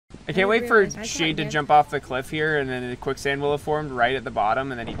I can't wait for Shade to jump off the cliff here, and then the quicksand will have formed right at the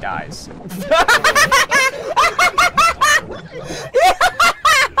bottom, and then he dies.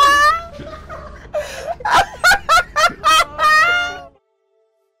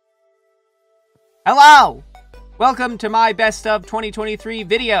 Hello! Welcome to my Best of 2023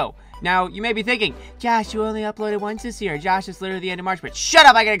 video. Now, you may be thinking, Josh, you only uploaded once this year. Josh, it's literally the end of March, but shut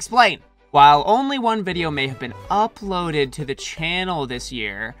up, I can explain. While only one video may have been uploaded to the channel this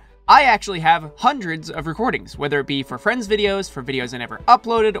year, I actually have hundreds of recordings, whether it be for friends' videos, for videos I never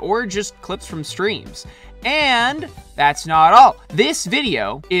uploaded, or just clips from streams. And that's not all. This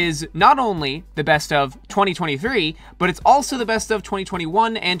video is not only the best of 2023, but it's also the best of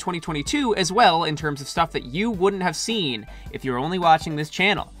 2021 and 2022 as well, in terms of stuff that you wouldn't have seen if you were only watching this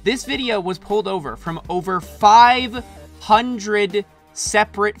channel. This video was pulled over from over 500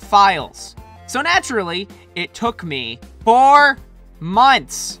 separate files. So naturally, it took me 4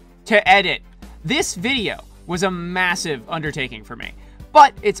 months to edit. This video was a massive undertaking for me,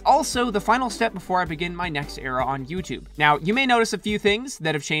 but it's also the final step before I begin my next era on YouTube. Now, you may notice a few things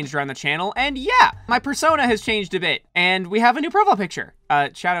that have changed around the channel, and yeah, my persona has changed a bit, and we have a new profile picture.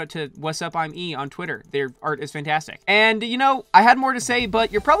 Shout out to What's Up, I'm E on Twitter. Their art is fantastic. And, you know, I had more to say, but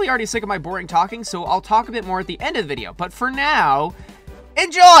you're probably already sick of my boring talking, so I'll talk a bit more at the end of the video. But for now,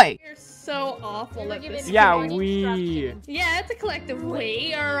 enjoy! So awful at this. Yeah, we. Yeah, it's a collective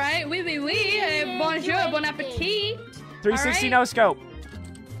we. All right, we. Bonjour, bon appetit. 360 no scope.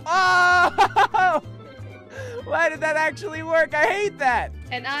 Oh! Why did that actually work? I hate that.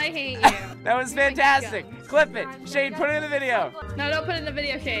 And I hate you. That was fantastic. Clip it. Shade, put it in the video. No, don't put it in the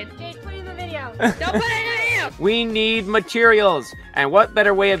video, Shade. Shade, put it in the video. Don't put it in the video. We need materials, and what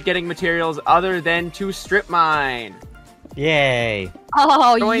better way of getting materials other than to strip mine? Yay!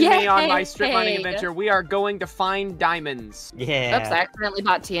 Oh, Join me on my strip mining adventure. We are going to find diamonds. Yeah. Oops, I accidentally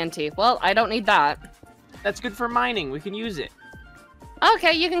bought TNT. Well, I don't need that. That's good for mining. We can use it.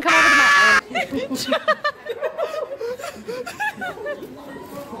 Okay, you can come over to my island.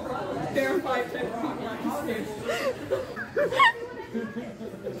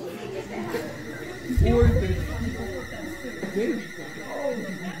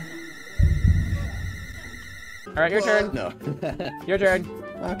 All right, your turn. No. Your turn.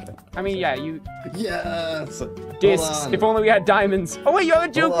 Okay. I mean, yeah, you. Yes. Discs. If only we had diamonds. Oh wait, you have a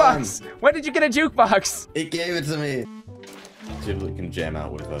jukebox. When did you get a jukebox? It gave it to me. Giblet can jam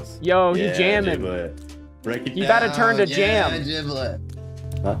out with us. Yo, yeah, you jamming. Giblet. Break it You down. better turn to jam. Yeah, Giblet.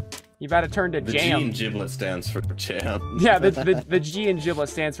 Huh? You better turn to The jam. G in Giblet stands for jam. Yeah, the G in Giblet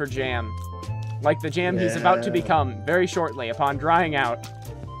stands for jam. Like the jam he's about to become very shortly upon drying out.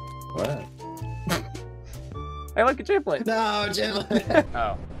 What? I like a Giblet. No, Giblet.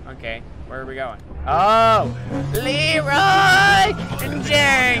 Oh, okay. Where are we going? Oh, Leroy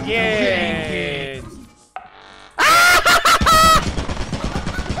Jenkins.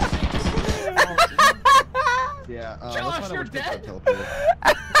 Yeah. Josh, you're dead.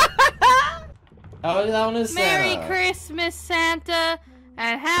 Oh, that one is Merry Santa. Christmas, Santa,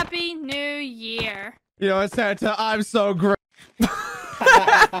 and Happy New Year. You know what, Santa? I'm so great. Killed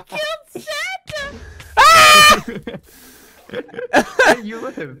Santa. You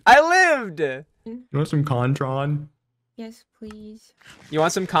lived. I lived. You want some Contron? Yes, please. You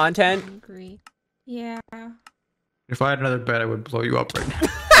want some content? Hungry. Yeah. If I had another bed, I would blow you up right now.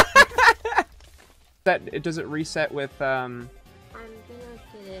 That it does it reset with I'm gonna get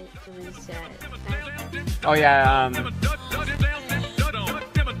it to reset. Oh yeah,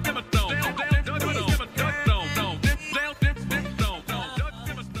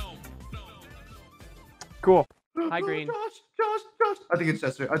 cool. Hi, Green. Josh. I think it's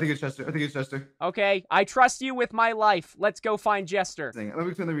Jester. Okay, I trust you with my life. Let's go find Jester. Let me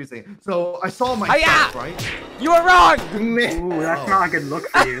explain the reason. So I saw my Hi-ya! right? You were wrong! Ooh, that's not a good look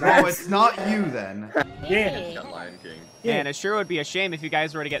for you. Oh, it's not you then. Hey. Lion King. Man, it sure would be a shame if you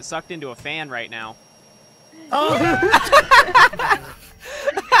guys were to get sucked into a fan right now. Oh.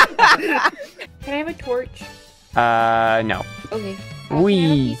 Can I have a torch? No. Okay. Can I have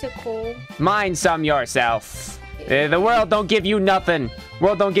a piece of coal? Mine some yourself. The world don't give you nothing.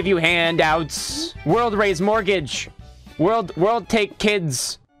 World don't give you handouts. World raise mortgage. World take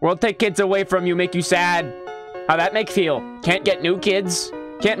kids. World take kids away from you, make you sad. How that make feel? Can't get new kids.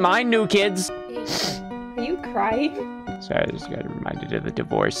 Can't mind new kids. Are you crying? Sorry, I just got reminded of the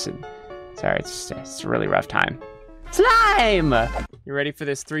divorce, and sorry, it's a really rough time. Slime! You ready for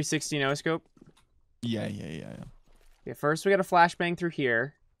this 360 no-scope? Yeah. Okay, first we gotta flashbang through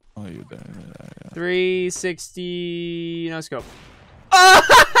here. Oh, you there. 360 no-scope.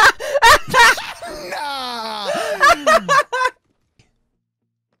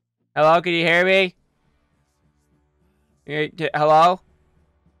 Hello, can you hear me? Hello?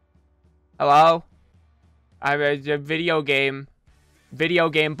 Hello? I'm a video game. Video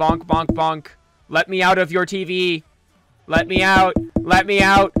game, bonk, bonk, bonk. Let me out of your TV. Let me out. Let me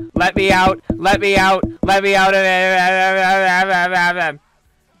out. Let me out. Let me out. Let me out.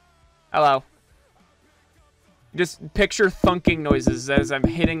 Hello. Just picture thunking noises as I'm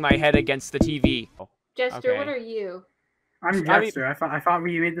hitting my head against the TV. Jester, Okay. what are you? I'm Jester. I thought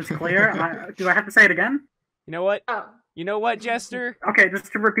we made this clear. Do I have to say it again? You know what? Oh. You know what, Jester? Okay,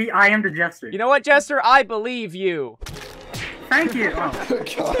 just to repeat, I am the Jester. You know what, Jester? I believe you. Thank you. Oh.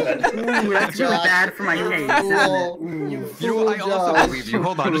 God. Ooh, that's really bad for my case, isn't it? You know, I also believe you.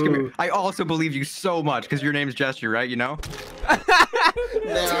 Hold on, just give me. I also believe you so much because your name's Jester, right? You know.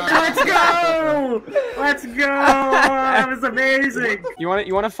 Let's go! Let's go! That was amazing. You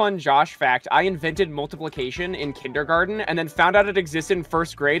want a fun Josh fact? I invented multiplication in kindergarten and then found out it existed in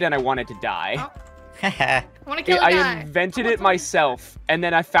first grade and I wanted to die. I want to kill a I guy. invented it myself and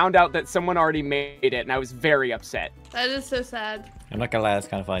then I found out that someone already made it and I was very upset. That is so sad. I'm not gonna lie, that's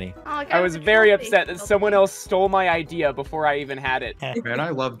kind of funny. Oh, like, I was very upset that someone else stole my idea before I even had it. Man, I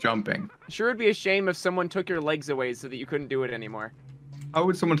love jumping. Sure, it'd be a shame if someone took your legs away so that you couldn't do it anymore. How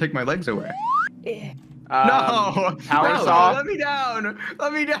would someone take my legs away? No! Power saw? Let me down!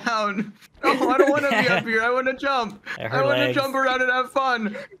 Let me down! No, I don't want to be up here. I want to jump. I want to jump around and have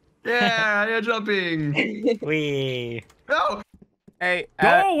fun. Yeah, jumping. Wee. No. Hey,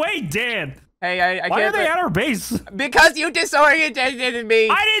 Go away, Dan! hey, I Why can't. are they at our base? Because you disoriented me.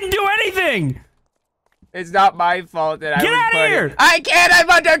 I didn't do anything! It's not my fault that I Get was out of put here! in. I can't. I'm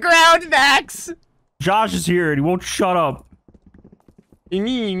underground, Max. Josh is here and he won't shut up.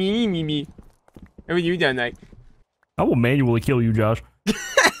 Me. What have you done, like? I will manually kill you, Josh. You'll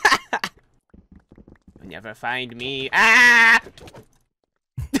never find me. Ah!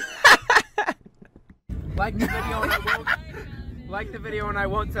 Like the video and I won't. Like the video and I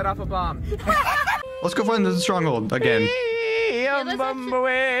won't set off a bomb. Let's go find the stronghold again.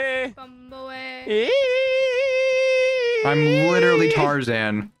 I'm literally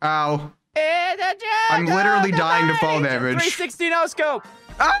Tarzan. Ow. I'm literally dying to fall damage. 360 no scope.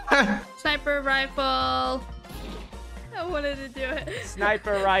 Ah! Sniper rifle. I wanted to do it.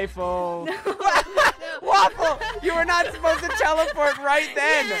 Sniper rifle. No. Waffle, you were not supposed to teleport right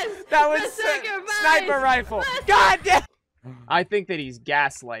then. Yes, That was let's sacrifice. sniper rifle. God damn. I think that he's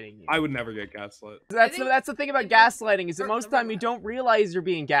gaslighting you. I would never get gaslit. That's the thing about gaslighting is that most of the time you don't realize you're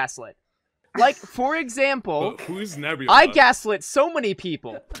being gaslit. Like, for example, But who's Nebula? I gaslit so many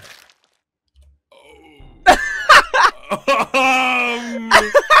people.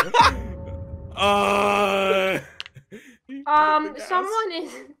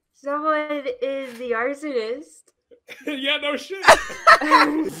 Someone is the arsonist. Yeah, no shit.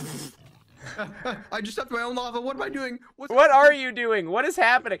 I just stepped my own lava. What am I doing? What are you doing? What is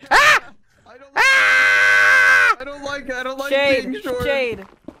happening? Ah! I don't like it. I don't like Shade, being short. Shade. I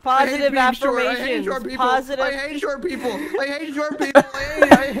hate Positive being short. I hate affirmations. short people. Positive. I hate short people. I hate short people.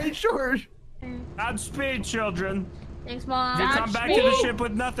 I hate short. Godspeed, children. Thanks, Mom. If you come back to the ship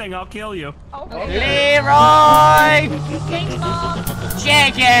with nothing, I'll kill you. Leroy Thanks, Mom.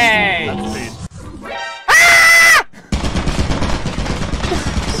 Jenkins! Ah!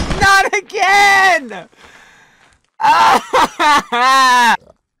 Not again! Ah!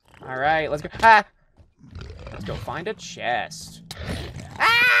 All right, let's go. Ah! Let's go find a chest.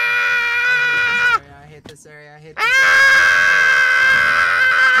 Ah! I hate this area. I hate Ah!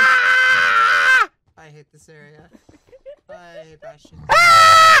 this area. I hate Bastion.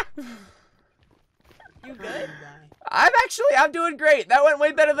 Ah! You good? I'm doing great. That went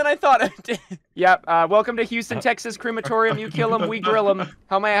way better than I thought it did. Yep, welcome to Houston, Texas crematorium. You kill him, we grill him.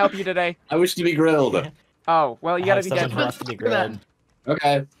 How may I help you today? I wish to be grilled. Oh, well, you gotta be dead Someone first. has to be grilled.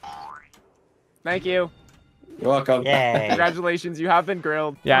 Okay. Thank you. You're welcome. Yay. Congratulations, you have been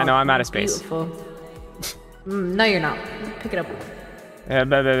grilled. Yeah, no, I'm out of space. Beautiful. No, you're not. Pick it up.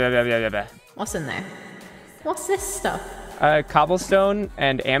 What's in there? What's this stuff? Cobblestone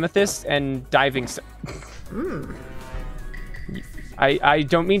and amethyst and diving I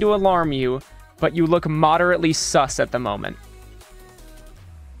don't mean to alarm you, but you look moderately sus at the moment.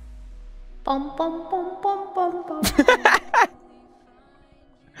 Bum, bum, bum, bum, bum, bum.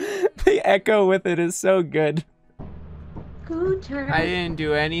 The echo with it is so good. Scooter. I didn't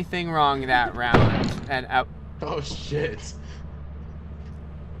do anything wrong that round. And Oh shit.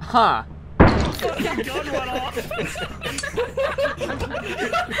 huh. Gun went off.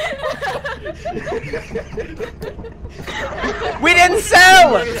 We didn't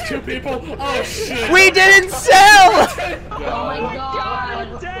sell! There's two people. Oh shit. We didn't sell! Oh my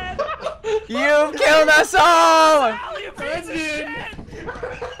god. Dead. You've killed us all!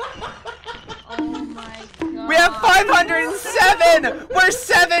 Oh my god. We have 507! We're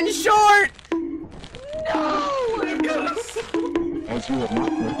 7 short! You've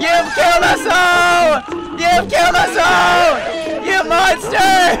killed us all! You've killed us all! You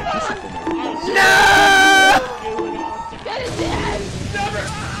monster! No!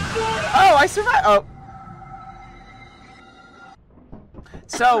 Oh, I survived. Oh.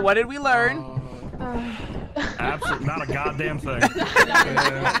 So, what did we learn? Absolutely not a goddamn thing.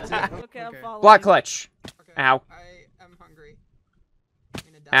 Block clutch. Ow. I am hungry.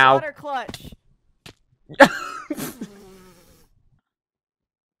 Ow. Water clutch.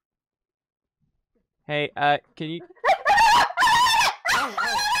 Hey, can you...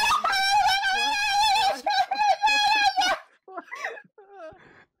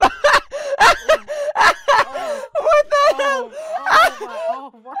 What the hell?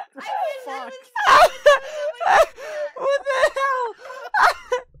 What the fuck? What the hell?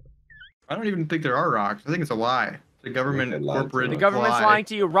 I don't even think there are rocks. I think it's a lie. The government corporate. The government's lie. lying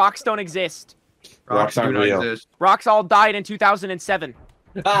to you. Rocks don't exist. Rocks do aren't not real. exist. Rocks all died in 2007.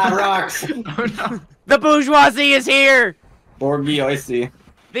 Ah, rocks! Oh no. The bourgeoisie is here! RbEaAeL.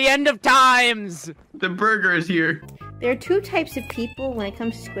 The end of times! The burger is here. There are two types of people when it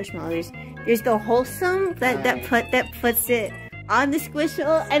comes to Squishmallows. There's the wholesome that puts it on the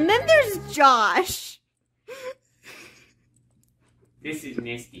Squishmallow, and then there's Josh. This is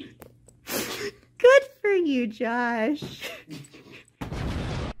nasty. Good for you, Josh.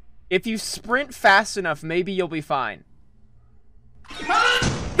 If you sprint fast enough, maybe you'll be fine.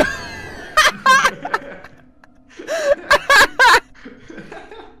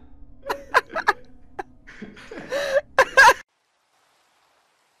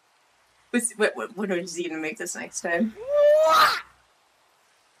 What is he gonna make this next time?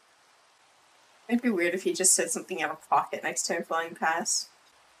 It'd be weird if he just said something out of pocket next time flying past.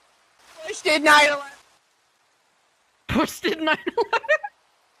 Push did 9/11. Push did 9/11.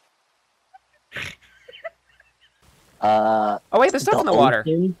 Oh wait, there's stuff in the water.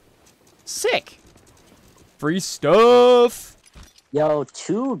 Sick. Free stuff. Yo,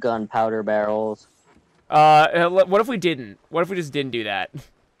 2 gunpowder barrels. What if we didn't? What if we just didn't do that?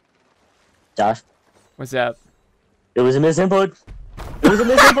 Josh? What's up? It was a misinput. It was a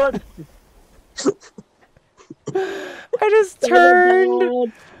misinput. I just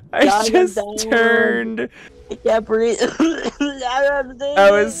turned. I just turned. I can't breathe. That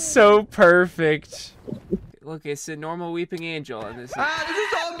was so perfect. Look, it's a normal weeping angel, and this is... Ah, there's a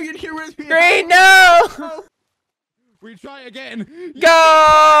zombie in here with me. Great, no! We try again.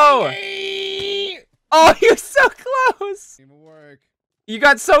 Go! Oh, you're so close! You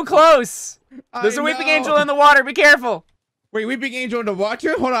got so close! There's a weeping angel in the water, be careful! Wait, weeping angel in the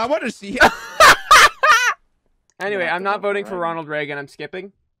water? Hold on, I want to see. Anyway, I'm not voting for Ronald Reagan, I'm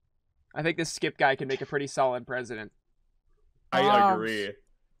skipping. I think this skip guy can make a pretty solid president. I agree.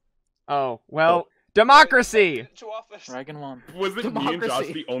 Oh, well, democracy! Reagan won. Was it me and Josh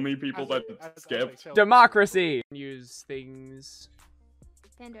the only people that skipped? Democracy! Use things.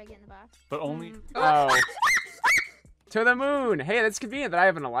 Then do I get in the box? But only... Oh. To the moon! Hey, that's convenient that I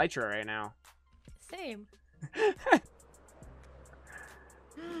have an elytra right now. Same.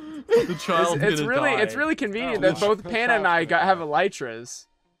 The child it's really convenient that both Panna and I have elytras.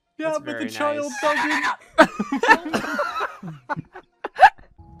 Yeah, That's but very the child nice. doesn't.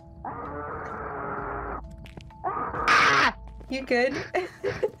 You good?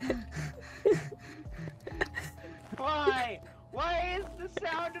 Why? Why is the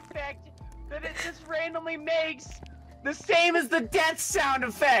sound effect that it just randomly makes the same as the death sound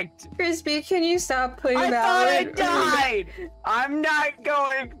effect? Crspy, can you stop putting I that thought I on? died! I'm not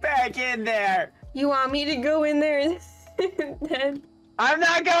going back in there! You want me to go in there and then... I'm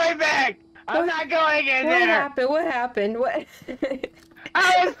not going back! I'm not going in What there! happened? What happened? What?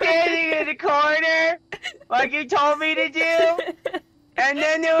 I was standing in the corner, like you told me to do, and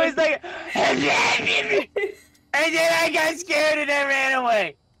then there was like, and then I got scared and I ran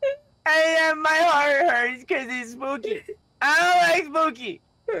away. And then my heart hurts because it's spooky. I don't like spooky.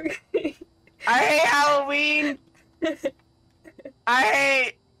 I hate Halloween. I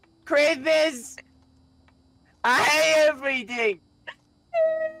hate Christmas. I hate everything.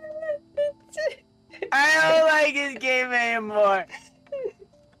 I don't like this game anymore.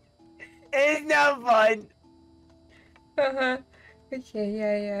 It's no fun. Uh-huh. Okay,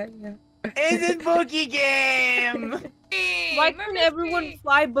 yeah. It's a spooky game. Why can everyone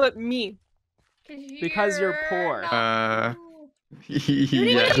fly but me? Because you're poor. Yeah.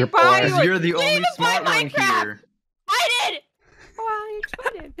 even buy yours. You're the You didn't only even buy smart one Minecraft. here. I did! Well, you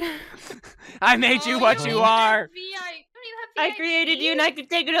tried it. I made you what you are. I created you and I can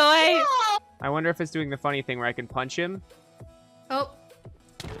take it away. I wonder if it's doing the funny thing where I can punch him. Oh.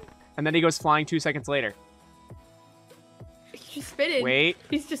 And then he goes flying 2 seconds later. He's spinning. Wait.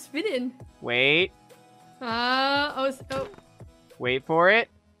 He's just spinning. Wait. Oh. Wait for it.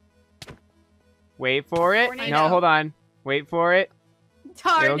 Wait for it. Tornado. No, hold on. Wait for it.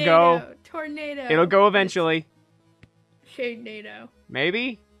 Tornado. It'll go. Tornado. It'll go eventually. Shade-nado.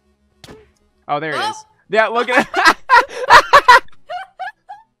 Maybe? Oh, there it is. Yeah, look at it.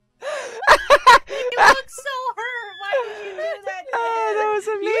 You look so hurt. Why would you do that? Oh, that was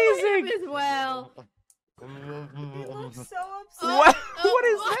amazing. You hit him as well. You look so upset. What? What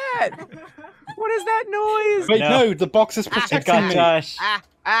is that? What is that noise? Wait, no, the box is protecting me. Josh. Let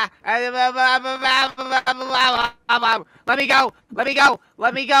me go. Let me go.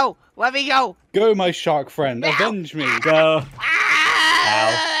 Let me go. Let me go. Go, my shark friend. Avenge me. Go.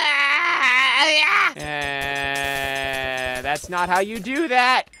 That's not how you do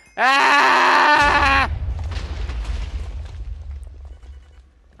that. Ah!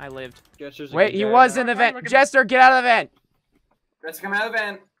 I lived. Wait, he was in the vent. Jester, get out of the vent. Jester, come out of the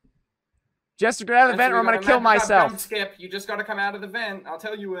vent. Jester, get out of the vent or I'm gonna kill myself. Skip. You just gotta come out of the vent. I'll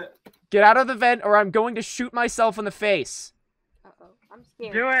tell you it. Get out of the vent or I'm going to shoot myself in the face. Uh-oh. I'm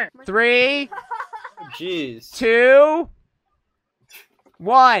scared. Do it. 3, Jeez. 2,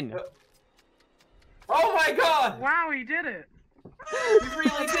 1. Oh my god! Wow, he did it. You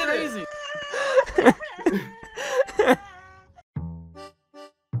really did it.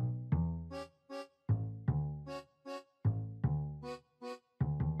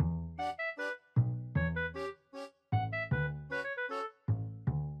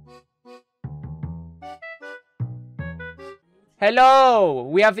 Hello!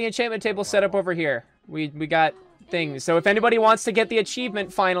 We have the enchantment table set up over here. We got things. So if anybody wants to get the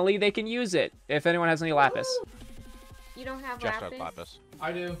achievement finally, they can use it. If anyone has any lapis. You don't have Just lapis? lapis.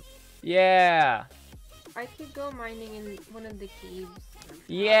 I do. Yeah. I could go mining in one of the caves.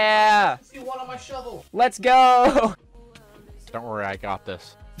 Yeah. See one on my shovel. Let's go. Don't worry, I got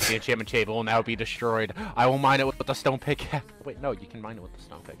this. The enchantment table will now be destroyed. I will mine it with the stone pickaxe. Wait, no, you can mine it with the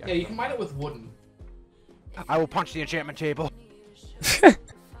stone pickaxe. Yeah, you can mine it with wooden. I will punch the enchantment table.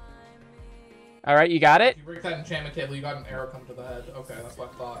 All right, you got it? If you break that enchantment table, you got an arrow come to the head. Okay, that's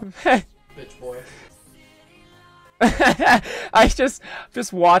what I thought. Bitch boy. I just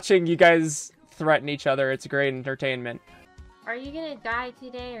watching you guys threaten each other. It's great entertainment. Are you gonna die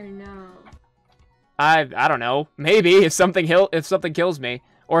today or no? I don't know. Maybe if something kills me,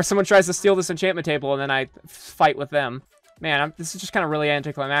 or if someone tries to steal this enchantment table and then I fight with them. Man, this is just kind of really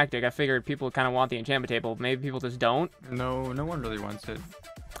anticlimactic. I figured people kind of want the enchantment table. Maybe people just don't. No one really wants it.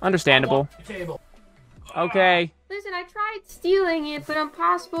 Understandable. Table. Okay. Listen, I tried stealing it, but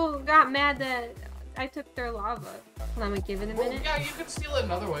Impossible got mad that I took their lava. Let me give it a minute. Yeah, you can steal it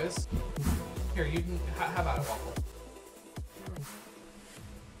in other ways. Here, you can have at it, Waffle.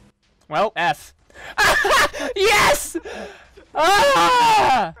 Well, F. Yes!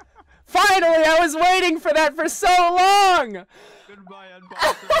 Ah! Finally, I was waiting for that for so long! Goodbye,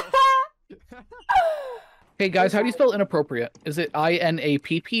 Hey guys, how do you spell inappropriate? Is it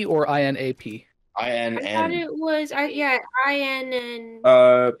I-N-A-P-P or I-N-A-P? I thought it was, I-N-N.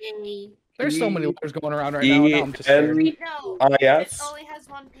 There's so many letters going around right now. Now I'm just scared. It only has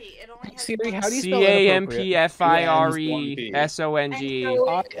one P. It only has Siri, how do you spell inappropriate?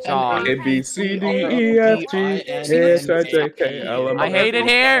 CAMPFIRESONG. Song. A B C D E F G H I J K L M N O P. I hate it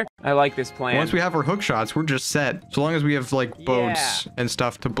here. I like this plan. Once we have our hook shots, we're just set. So long as we have like boats and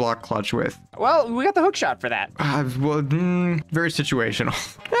stuff to block clutch with. Well, we got the hook shot for that. Very situational.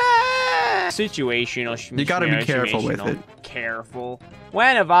 Situational. You gotta be careful with it. Careful.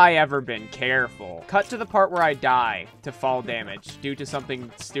 When have I ever been careful? Cut to the part where I die to fall damage due to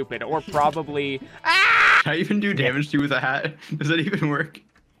something stupid, or probably. Ah! Can I even do damage to you with a hat? Does that even work?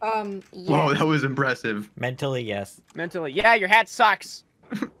 Yeah. Whoa, that was impressive. Mentally, yes. Mentally, yeah, your hat sucks.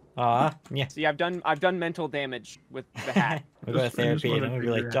 Yeah. See, I've done mental damage with the hat. We'll go to therapy and I'm gonna be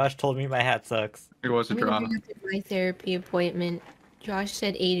like, Josh told me my hat sucks. It was a drama. My therapy appointment. Josh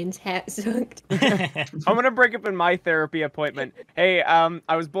said Aiden's hat sucked. I'm gonna break up in my therapy appointment. Hey,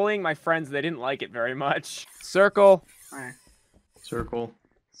 I was bullying my friends. They didn't like it very much. Circle. Circle.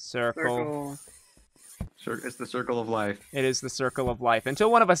 Circle. It's the circle of life. It is the circle of life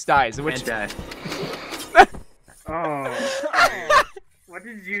until one of us dies. Which. Oh. What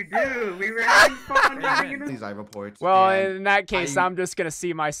did you do? We were having fun running into These Iva points. Well, in that case, I'm just gonna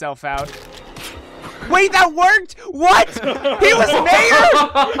see myself out. Wait, that worked? What? He was mayor?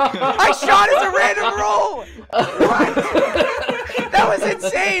 I shot as a random roll! That was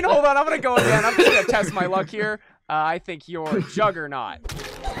insane. Hold on, I'm gonna go again. I'm just gonna test my luck here. I think you're Juggernaut.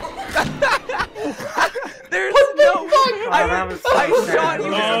 There's no I shot you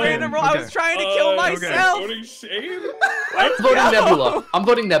with a random roll. I was trying to kill myself. I'm voting Nebula. I'm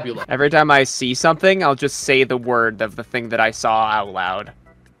voting Nebula. Every time I see something, I'll just say the word of the thing that I saw out loud.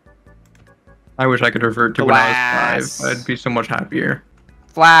 I wish I could revert to when I was 5. I'd be so much happier.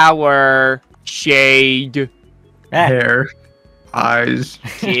 Flower. Shade. Hair. Eyes.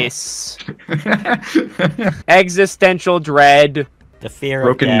 Kiss. Existential dread. The fear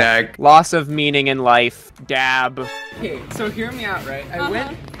broken of neck. Loss of meaning in life. Dab. Okay, so hear me out, right? I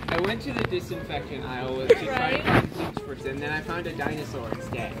went to the disinfectant aisle to try to find some spritz, and then I found a dinosaur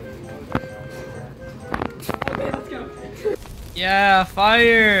instead. Okay, let's go. Yeah,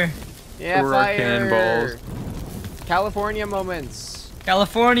 fire. Yeah, fire. Cannonballs. California moments.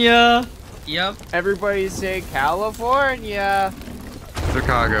 California. Yep. Everybody say California.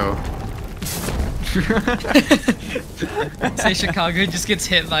 Chicago. Say Chicago just gets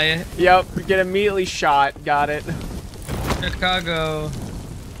hit by it. Yep, get immediately shot. Got it. Chicago.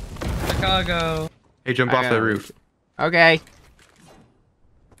 Chicago. Hey, jump off the roof. Okay.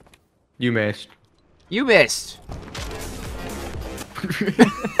 You missed. You missed.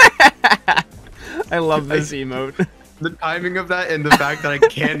 I love this emote. The timing of that and the fact that I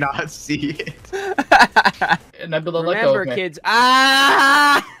cannot see it. Remember, kids.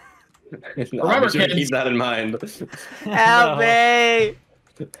 Ah! Remember, kids. Keep that in mind. Help me!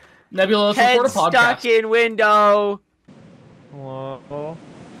 Nebula, head support a podcast. stuck in window. Whoa.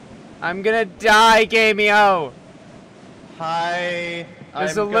 I'm gonna die, Gameo. Hi.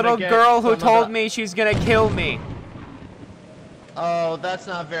 There's a little girl who told me she's gonna kill me. Oh, that's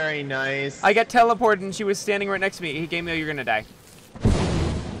not very nice. I got teleported and she was standing right next to me. Hey, Gameo, you're gonna die.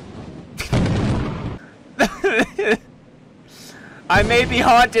 I may be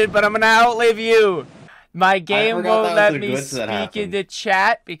haunted, but I'm gonna outlive you. My game won't let me speak in the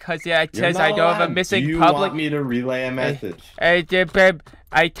chat because it says I don't have a missing public. Do you want me to relay a message? I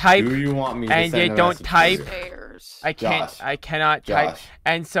type. Do you want me to and send you a don't message type. to you? I can't. Josh. I cannot type. Josh.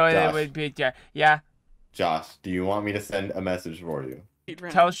 And so it Josh. would be yeah. Josh, do you want me to send a message for you?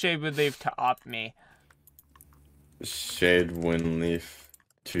 Tell Shade Woodleaf to opt me. Shade Winleaf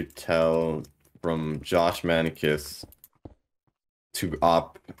to tell from Joshmanikus to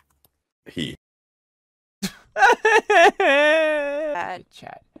opt he.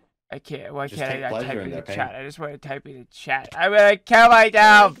 Chat. I can't. Why Just can't take I pleasure type in in the their chat? pain. I just want to type in the chat. I'm gonna kill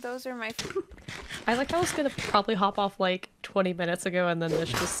myself. Those are my. I like I was gonna probably hop off like 20 minutes ago, and then this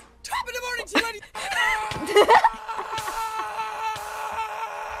just. Top in the morning,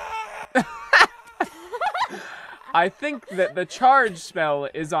 I think that the charge spell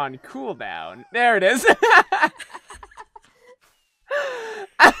is on cooldown. There it is.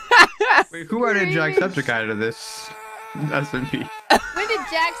 Wait, who added Jacksepticeye to this SMP? When did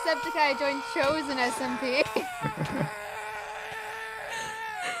Jacksepticeye join Chosen SMP?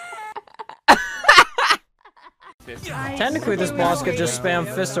 Technically, this boss could just spam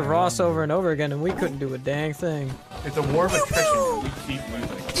Fist of Ross over and over again, and we couldn't do a dang thing. It's a war of attrition. We keep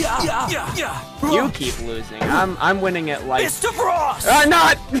losing. You keep losing. I'm winning at like. Fist of Ross!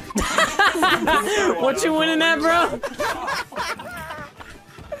 Not! What you winning at, bro?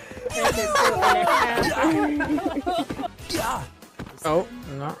 Oh,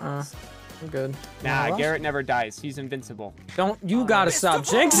 nuh-uh. I'm good. Nah, Garrett never dies. He's invincible. Don't you gotta stop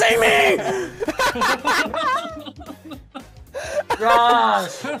jinxing me!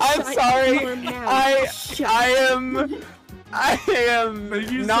 Gosh! I'm sorry. I am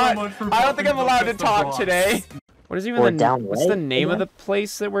not. I don't think I'm allowed to talk today. What is even what's the name of the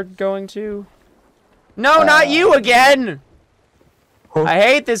place that we're going to? No, not you again. I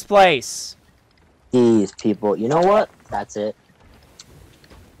hate this place. These people. You know what? That's it.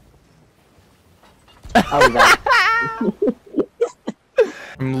 Oh, we got it.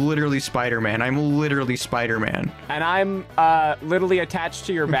 I'm literally Spider-Man. I'm literally Spider-Man. And I'm literally attached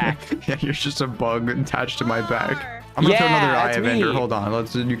to your back. Yeah, you're just a bug attached to my back. I'm gonna throw another eye of Ender. Hold on.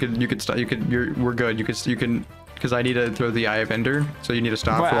 Let's. You could stop. We're good. You can. Because I need to throw the eye of Ender. So you need to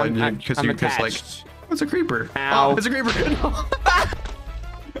stop Well, for like. I'm Because attached. like. Oh, it's a creeper. Ow. Oh, it's a creeper.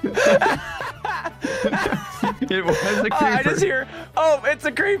 It was a creeper. I just hear, oh, it's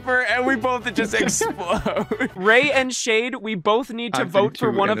a creeper, and we both just explode. Ray and Shade, we both need to vote for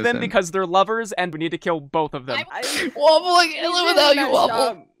one of them innocent. because they're lovers, and we need to kill both of them. Waffle, I can't live without you,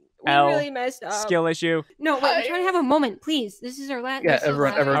 Waffle. We L. really messed up. Skill issue. No, wait, we're trying to have a moment, please. This is our last. Yeah,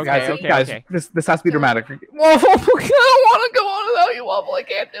 everyone, Okay, guys, this has to be dramatic. Waffle, I don't want to go on without you, Waffle. I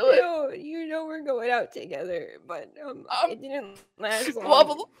can't do it. No, you know we're going out together, but it didn't last long.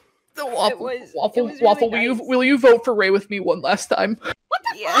 Waffle, will you vote for Ray with me one last time? What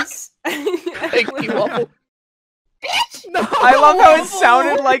the yes. Thank you, Waffle. Bitch! No, I love how it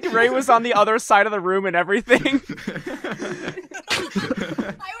sounded like Ray was on the other side of the room and everything.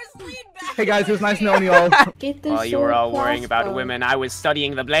 Hey guys, it was nice knowing you all. While you were all worrying about women, I was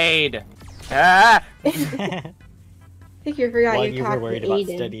studying the blade. Ah! I think you forgot While you you were talked worried to about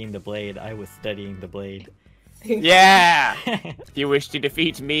Aidan. studying the blade, I was studying the blade. Yeah! If you wish to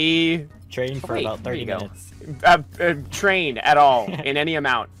defeat me... Train for about 30 minutes. Train at all, in any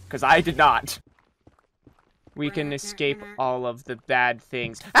amount, because I did not. We can escape all of the bad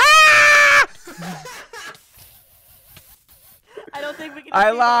things. Ah! I don't think we can.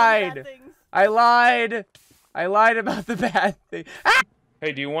 I lied. I lied. I lied about the bad thing. Ah!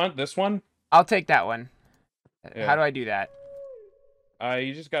 Hey, do you want this one? I'll take that one. Yeah. How do I do that?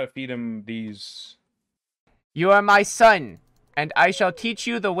 You just gotta feed him these. You are my son, and I shall teach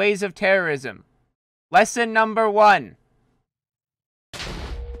you the ways of terrorism. Lesson number 1.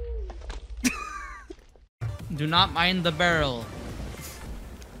 Do not mind the barrel.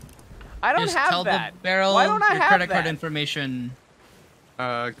 I don't Just have tell that. the barrel Why don't I your have credit card that? information.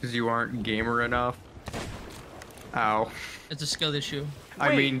 Because you aren't gamer enough. Ow. It's a skill issue.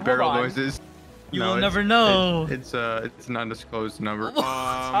 I mean barrel noises. You will never know. It's an undisclosed number. Do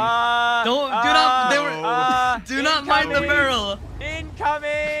not mind the barrel.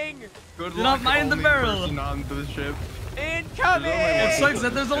 Incoming. Good Do luck, not mind the only barrel. person on the ship. Incoming. It sucks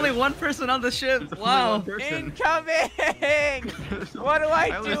that there's only one person on the ship. Wow. Incoming. What do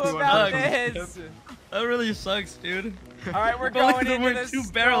I do about this? That really sucks, dude. All right, we're going there into were the 2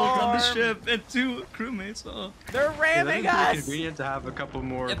 barrels on the storm. ship and 2 crewmates. Oh. They're ramming us. It's convenient to have a couple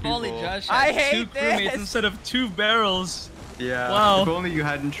more If people. only Josh I had 2 hate crewmates this. instead of 2 barrels. Yeah. Wow. If only you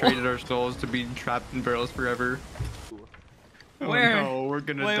hadn't traded our souls to be trapped in barrels forever. Where? Oh no, we're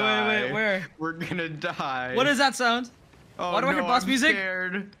gonna Wait, die. wait, where? We're gonna die. What is that sound? Oh, Why do I hear no, boss I'm music?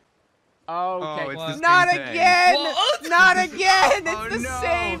 scared. Okay. it's the same Not thing. again! What? Not again! It's Oh, the no.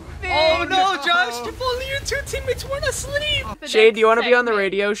 same thing! Oh no, Josh! If only your 2 teammates weren't asleep! Shade, do you want to be on the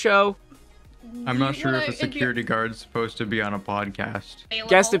radio show? I'm not sure if a security guard's supposed to be on a podcast.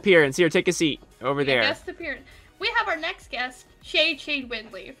 Guest appearance. Here, take a seat. Over there. Guest appearance. We have our next guest, Shade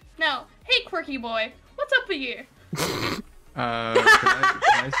Windleaf. Now, hey quirky boy, what's up with you? Can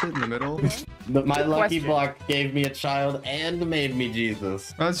I sit in the middle? My lucky question. block gave me a child and made me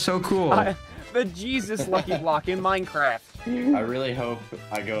Jesus. That's so cool. The Jesus lucky block in Minecraft. I really hope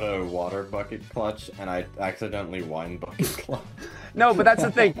I go to water bucket clutch and I accidentally wine bucket clutch. No, but that's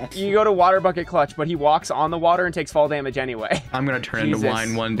the thing. You go to water bucket clutch, but he walks on the water and takes fall damage anyway. I'm gonna turn into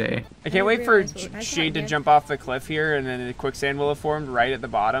wine one day. I can't wait for Shade to jump off the cliff here, and then the quicksand will have formed right at the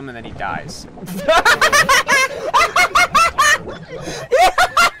bottom, and then he dies.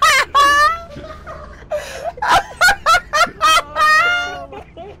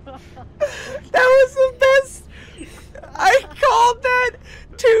 That was the best. I called that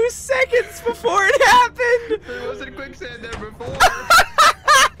 2 seconds before it happened. There wasn't quicksand there before.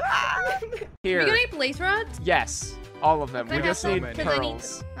 Here. Are we gonna need blaze rods? Yes, all of them. Can I We have just some? need 'Cause I need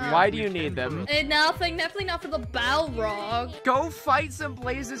pearls. them. Why do you need them? Nothing, definitely not for the Balrog. Go fight some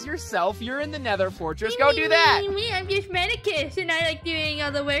blazes yourself. You're in the Nether Fortress. Go do that. I'm Joshmanikus, and I like doing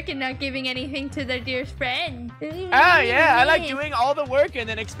all the work and not giving anything to the dearest friend. Ah, yeah, I like doing all the work and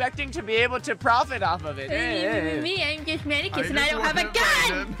then expecting to be able to profit off of it. Me, I'm Joshmanikus, and I don't have a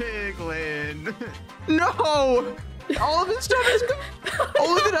gun. Piglin. No! All of this stuff is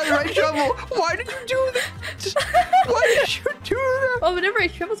all of it on the right shovel. Why did you do that? Why did you do that? Oh, whenever I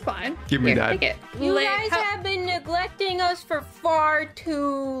shovel's fine. Give me Here, that. Take it. You guys have been neglecting us for far too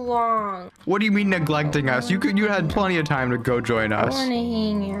long. What do you mean neglecting us? You had plenty of time to go join I us. want to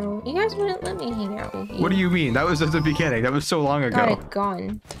hang out. You guys wouldn't let me hang out with you. What do you mean? That was at the beginning. That was so long Got ago. a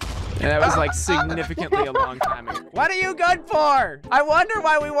gun. And that was like significantly a long time ago. What are you good for? I wonder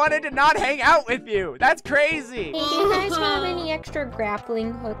why we wanted to not hang out with you. That's crazy. Hey, do you guys have any extra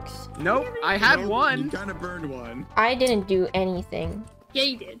grappling hooks? Nope, I had one. You kind of burned one. I didn't do anything. Yeah,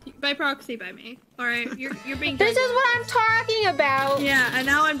 you did. By proxy, by me. All right, you're being. This is what I'm talking about. Yeah, and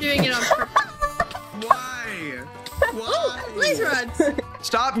now I'm doing it on purpose. Why? Why? Blaze rods.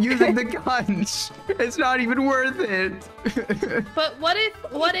 Stop using the guns. It's not even worth it. But what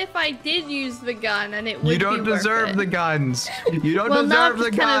if I did use the gun and it would You don't be deserve worth the it? guns. You don't Well, now deserve I'm the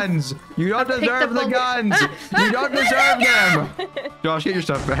just kind guns. of- You don't I picked deserve up the a- guns. You don't deserve them. Josh, get your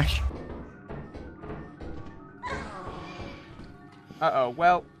stuff back. Uh-oh,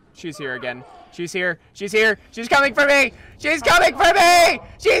 well, she's here again. She's here. She's here. She's coming for me. She's coming for me.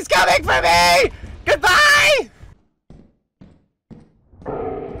 She's coming for me. Goodbye.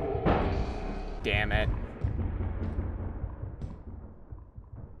 Damn it.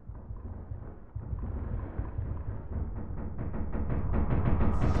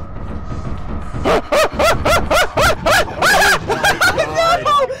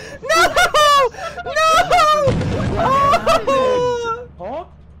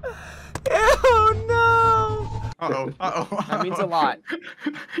 That means a lot.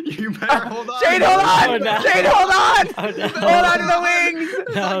 You better hold on. Shade, hold on! Oh, no. Shade, hold on! Oh, no. Hold on to the wings!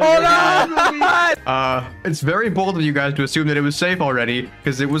 Hold on! It's very bold of you guys to assume that it was safe already,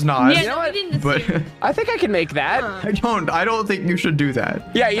 because it was not. Yeah, no, we didn't But I think I can make that. I don't think you should do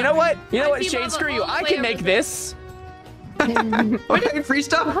that. Yeah, you know what? You know what, see Shade, Lava screw you. all the I way can over make there. this. Okay, free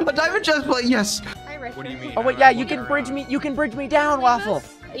stuff. A diamond chest plate. Yes. What do you mean? Oh wait, yeah, you can bridge me down, Waffle.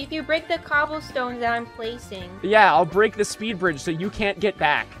 If you break the cobblestones that I'm placing. Yeah, I'll break the speed bridge so you can't get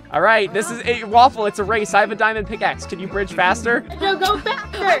back. All right, this is a Waffle. It's a race. I have a diamond pickaxe. Can you bridge faster? No, go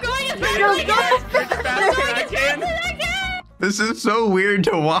faster. I'm going as fast as I can. This is so weird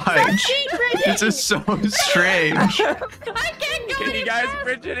to watch. This is so strange. I can't go Can you guys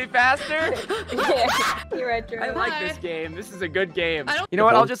bridge any faster? Yeah, you're right, I like this game. This is a good game. You know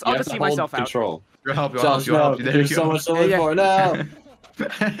what? I'll just see myself out. Control. I'll help you. Josh, no, there's so much to live for now.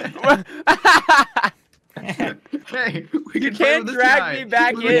 Hey, we You can play can't with this drag guy. me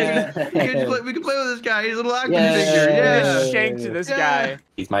back in. We can play with this guy. He's a little action Yeah. figure. Yeah. Shanked this guy.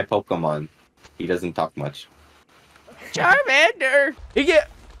 He's my Pokemon. He doesn't talk much. Charmander. You get.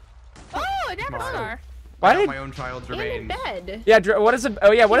 Oh, I never saw. Why I got did? my own child's In remains. bed. Yeah. What is the?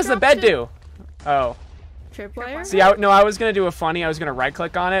 Oh yeah. What does the bed do? Oh. Tripwire. See, I was gonna do a funny. I was gonna right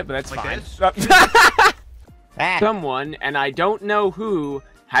click on it, but that's Like fine. Someone, and I don't know who,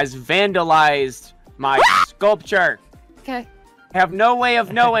 has vandalized my sculpture. Okay. I have no way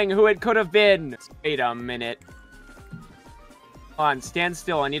of knowing who it could have been. Wait a minute. Hold on, stand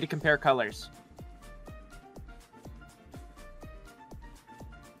still. I need to compare colors.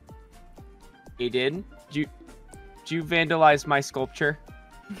 Aidan, did you vandalize my sculpture?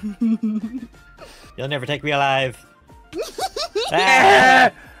 You'll never take me alive.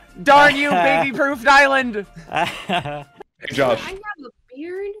 Ah! Darn you, baby-proofed island! Hey, Josh, I have a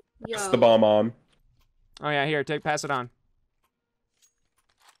beard. Yo. pass the bomb on. Oh yeah, here, pass it on.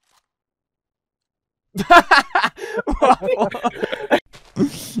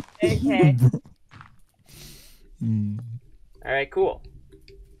 Okay. Alright, cool.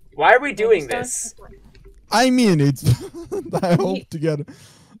 Why are we doing this? I mean, it's. I hope to get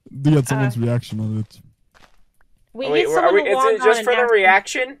someone's reaction on it. We Wait, need someone to is walk it just on for the and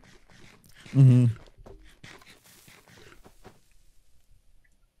reaction? Mm-hmm.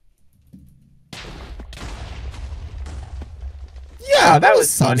 Yeah, that was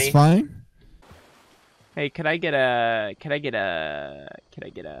satisfying. Hey, could I get a 15? Can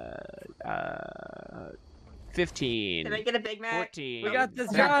I get a Big Mac? 14. We got this,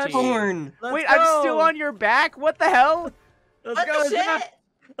 15. Josh. Porn. Let's Wait, I'm go. still on your back? What the hell? Let's go, Josh.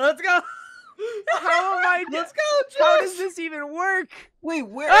 Let's go. How am I? Let's go, Josh. How does this even work? Wait,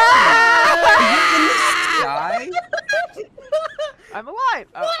 where Ah! are you? I'm alive.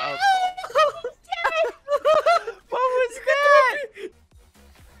 Oh. What was that?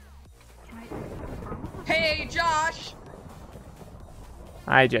 Hey, Josh.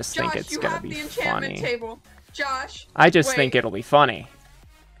 I just think Josh, it's you gonna have be the enchantment funny. table. Josh. I just wait. think it'll be funny.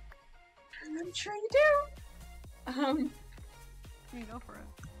 I'm sure you do. Here, go for it.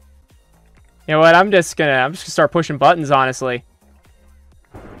 You know what? I'm just gonna start pushing buttons, honestly.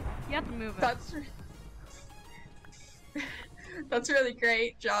 You have to move it. That's really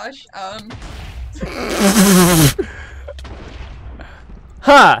great, Josh.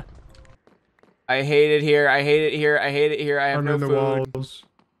 Huh. I hate it here. I hate it here. I hate it here. I have no the food. walls.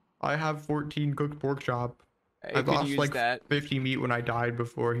 I have 14 cooked pork chop. I I've could lost use like that. 50 meat when I died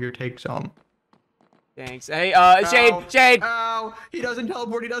before. Here, take some. Thanks. Hey, Shade, Shade. Ow! He doesn't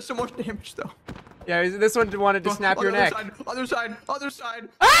teleport. He does so much damage though. Yeah, this one wanted to snap your neck. Other side.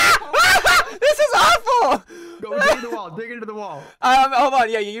 Ah! This is awful! Go dig into the wall. Dig into the wall. Hold on.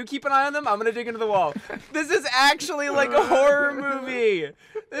 Yeah, you keep an eye on them. I'm gonna dig into the wall. This is actually like a horror movie.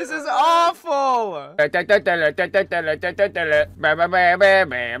 This is awful.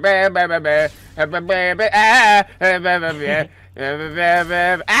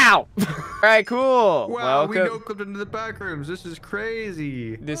 Ow! Alright, cool. Wow, we no-clipped into the back rooms. This is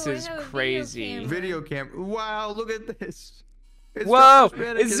crazy. This is crazy. Video cam. Wow, look at this. Whoa!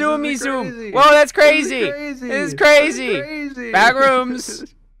 It's zoomy zoom. Whoa, that's crazy. This is crazy. Back rooms.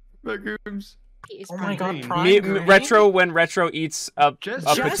 Back rooms. Oh my god, Retro when Retro eats a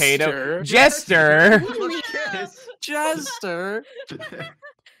potato. Jester. Jester.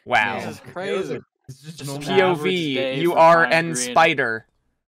 Wow. This is crazy. POV, you are an spider.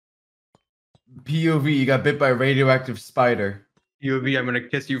 POV, you got bit by a radioactive spider. POV, I'm gonna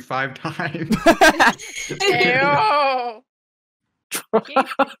kiss you 5 times. Ew.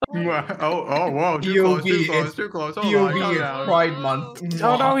 Whoa, too close. POV Pride Month.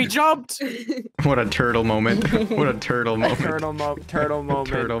 Oh no, he jumped! What a turtle moment. What a turtle moment. Turtle moment. Turtle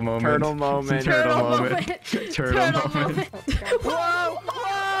moment. Turtle moment. Whoa!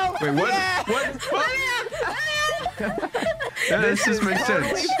 Wait, what? This just makes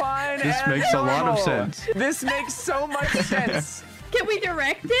sense. This makes a lot of sense. This makes so much sense. Can we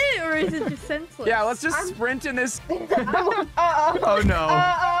direct it, or is it just senseless? Yeah, let's just sprint in this. Oh no.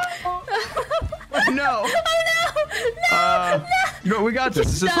 No. Oh no! No, we got this.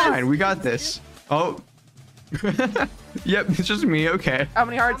 This is fine. We got this. Oh. Yep, it's just me. Okay. How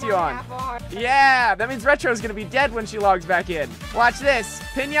many hearts are you on? Yeah, that means Retro's gonna be dead when she logs back in. Watch this.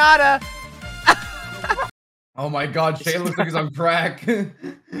 Pinata. Oh my god, Shay looks like he's on crack.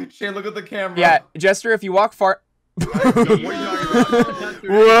 Shay, look at the camera. Yeah, Jester, if you walk far. Whoa.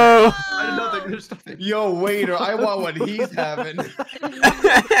 I did nothing. There's nothing. Yo, waiter, I want what he's having.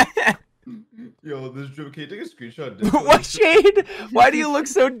 Yo, this joke. Can you take a screenshot? What, Shade? Why do you look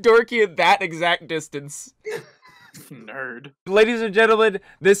so dorky at that exact distance? Nerd. Ladies and gentlemen,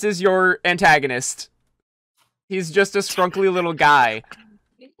 this is your antagonist. He's just a scrunkly little guy.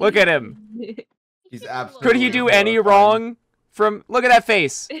 Look at him. He's absolutely. Could he do any wrong? Look at that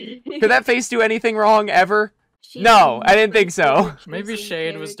face. Could that face do anything wrong ever? No, I didn't think so. Maybe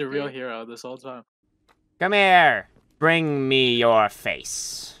Shade was the real hero this whole time. Come here. Bring me your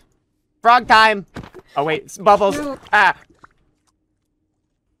face. Frog time. Oh wait, bubbles. Ah.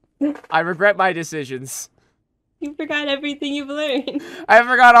 I regret my decisions. You forgot everything you've learned. I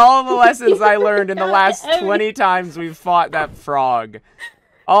forgot all the lessons I learned in the last 20 times we've fought that frog.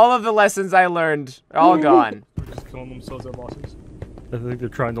 All of the lessons I learned are all gone. They're just killing themselves, their bosses. I think they're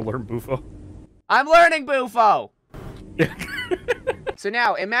trying to learn Bufo. I'm learning Bufo! So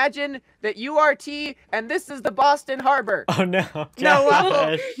now, imagine that you are T and this is the Boston Harbor. Oh no. No,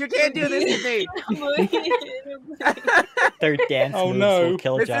 Waffle! You can't do this to me! Their dance moves will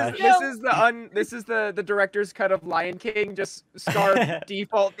kill Josh. This is the director's cut of Lion King, just Scar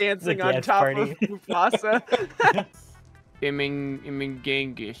default dancing on top of Mufasa.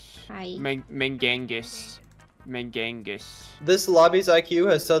 Mengangus. This lobby's IQ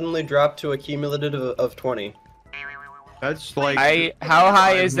has suddenly dropped to a cumulative of 20. That's like... How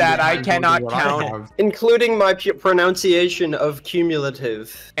high is that? I cannot count. Including my pronunciation of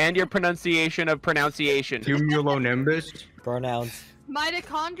cumulative. And your pronunciation of pronunciation. Cumulonimbus? Pronouns.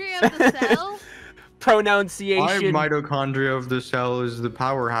 Mitochondria of the cell? Pronunciation. My mitochondria of the cell is the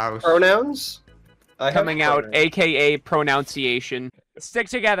powerhouse. Pronouns? Coming out, aka pronunciation. Stick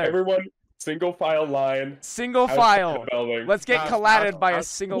together. Everyone, single file line. Single file. Let's get collatted by a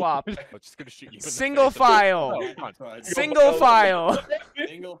single op. Single file. Single file.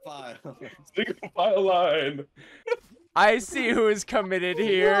 Single file. Single file line. I see who is committed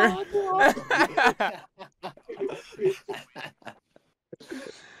here.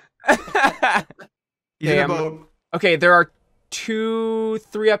 Okay, there are 2,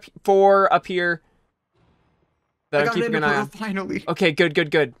 3 up, 4 up here. That I'm keeping an eye on. Finally. Okay, good.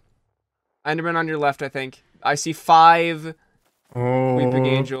 Enderman on your left, I think. I see 5 weeping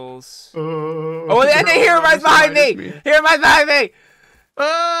angels. Oh, and Herobrine's behind me! Herobrine's behind me!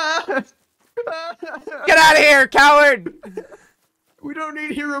 Get out of here, coward! We don't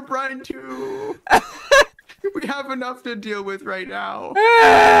need Herobrine 2. We have enough to deal with right now.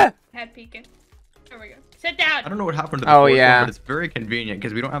 Head peeking. There we go. Sit down. I don't know what happened to the fourth one, but it's very convenient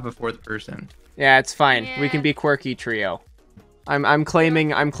because we don't have a 4th person. Yeah, it's fine. We can be Quirky Trio. I'm claiming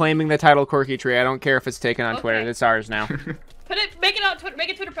the title Quirky Trio. I don't care if it's taken on Twitter. It's ours now. Make it on Twitter. Make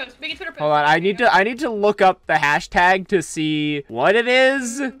a Twitter post. Make a Twitter post. Hold on, I need to look up the hashtag to see what it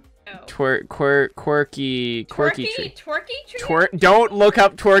is. Quirky tree. Twerky trio? Don't look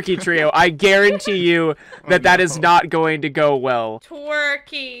up twerky trio. I guarantee you that is not going to go well.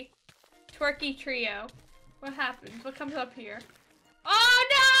 Twerky trio. What happens? What comes up here? Oh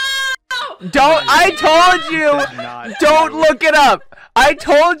no! Don't! I told you! Don't look it up! I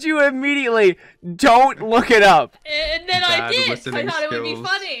told you immediately, don't look it up! And then I did! I thought it would be skills.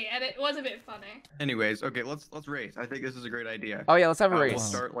 funny, and it was a bit funny. Anyways, okay, let's race. I think this is a great idea. Oh yeah, let's have a race. We'll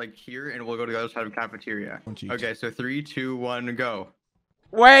start like here, and we'll go to the other side of the cafeteria. Okay, so 3, 2, 1, go.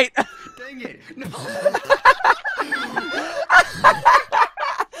 Wait! Dang it! No!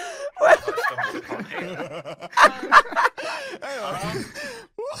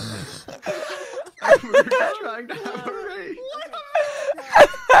 We're trying to have a race.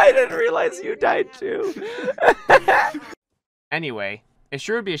 I didn't realize you died too. Anyway, it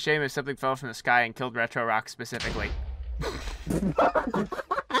sure would be a shame if something fell from the sky and killed Retro Rock specifically.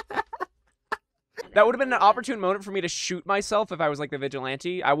 That would have been an opportune moment for me to shoot myself if I was like the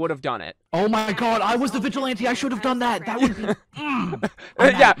vigilante. I would have done it. Oh my god, I was the vigilante. I should have done that. That would be.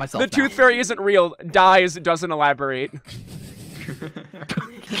 Yeah, the tooth fairy isn't real. Dies, doesn't elaborate.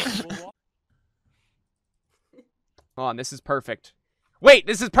 Hold on, this is perfect. Wait,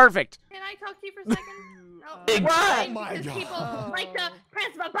 this is perfect. Can I talk to you for a second? Oh my god. People like to press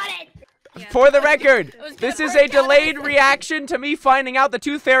my button. For the record, this is a delayed reaction to me finding out the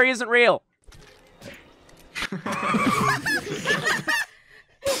tooth fairy isn't real.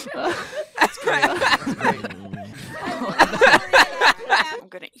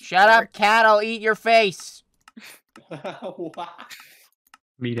 Shut up, cat, I'll eat your face.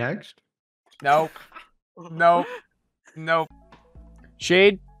 Me next? Nope. Nope. Nope.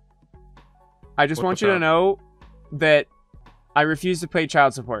 Shade, I just want you to know that I refuse to pay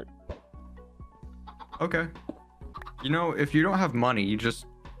child support. Okay. You know, if you don't have money, you just...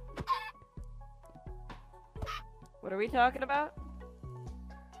 What are we talking about?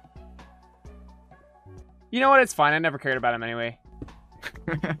 You know what? It's fine. I never cared about him anyway.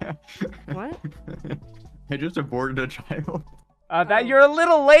 What? I just aborted a child. That you're a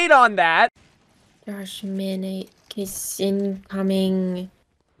little late on that. Joshmanikus incoming.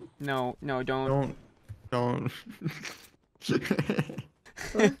 No, don't. Don't.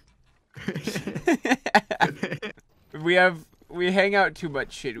 We hang out too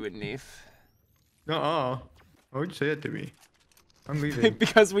much, shit with Neef. Why would you say that to me? I'm leaving.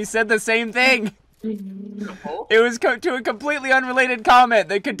 Because we said the same thing. It was to a completely unrelated comment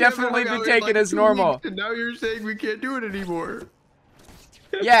that could definitely be taken as normal. And now you're saying we can't do it anymore.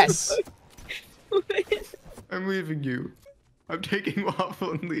 Yes. I'm leaving you. I'm taking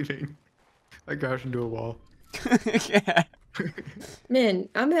Waffle and leaving. I crashed into a wall. Yeah. Man,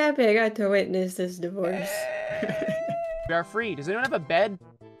 I'm happy I got to witness this divorce. We are free. Does anyone have a bed?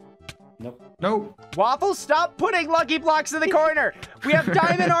 Nope. Waffle, stop putting lucky blocks in the corner. We have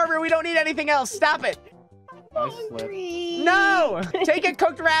diamond armor. We don't need anything else. Stop it. No! Take a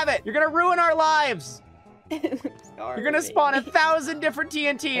cooked rabbit. You're gonna ruin our lives. You're gonna spawn 1,000 different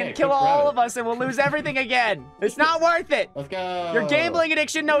TNT and kill all of us, and we'll lose everything again. It's not worth it. Let's go. Your gambling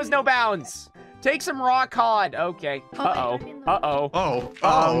addiction knows no bounds. Take some raw cod. Okay. Oh,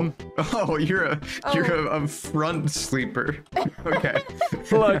 you're a front sleeper. Okay.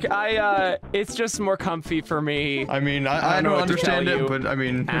 Look, it's just more comfy for me. I mean, I don't understand it, but I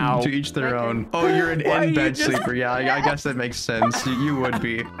mean, to each their own. Oh, you're an in-bed sleeper. Yeah, I guess that makes sense. You would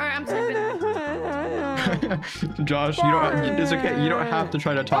be. Alright, I'm sleeping. Josh, it's okay. You don't have to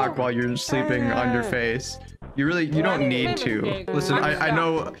try to talk while you're sleeping on your face. You don't need to. Listen, I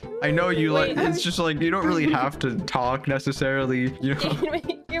know you like, it's just like, you don't really have to talk necessarily, you know?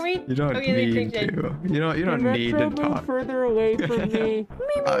 You don't need to. You don't need to talk. Further away from me.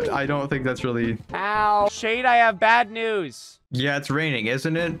 I don't think that's really... Ow. Shade, I have bad news. Yeah, it's raining,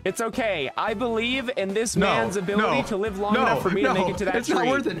 isn't it? It's okay. I believe in this man's ability to live long enough for me to make it to that it's tree. Not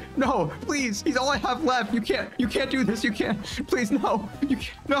worth it. No, please. He's all I have left. You can't do this. You can't. Please, no. You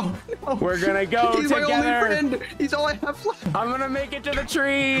can't. No. We're gonna go He's together. my only friend. He's all I have left. I'm gonna make it to the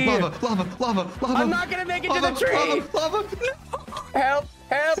tree. Lava. I'm not gonna make it to the tree. Lava. Help.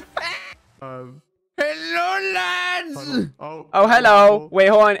 Hello, lads. Oh, hello. Wait,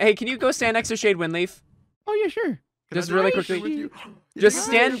 hold on. Hey, can you go stand next to Shade Windleaf? Oh yeah, sure. Just really quickly. Just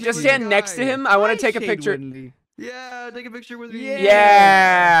stand next to him. I want to take a picture. Yeah, take a picture with me.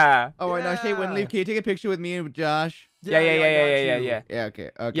 Yeah. Oh, wait, no, Shade Windleaf, can you take a picture with me and with Josh? Yeah. Yeah,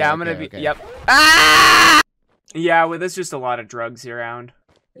 okay. Yeah, I'm gonna be. Yep. Ah! Yeah, well, there's just a lot of drugs around.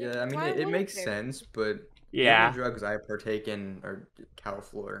 Yeah, I mean, it makes sense, but yeah, the drugs I partake in are cow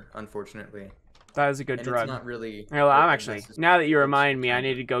floor, unfortunately. That is a good And drug. It's not really. Well, I'm actually. Now that you remind me, I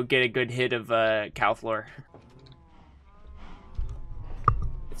need to go get a good hit of CalFlor.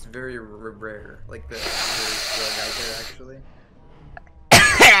 It's very rare. Like the average drug out there, actually.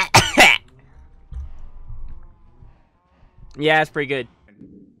 Yeah, it's pretty good.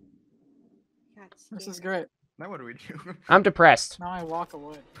 This is great. Now what do we do? I'm depressed. Now I walk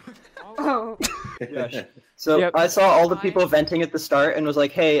away. Oh. So I saw all the people venting at the start and was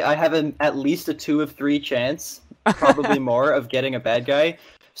like, hey, I have at least a 2 of 3 chance, probably more, of getting a bad guy.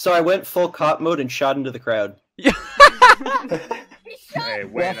 So I went full cop mode and shot into the crowd. Hey,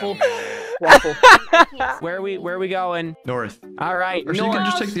 Waffle. Waffle. Where are we going? North. All right. Or so you can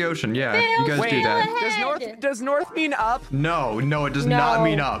just take the ocean. Yeah, you guys do that. Does north mean up? No, it does not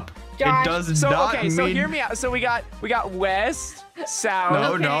mean up. It does not mean. So hear me out. So we got west,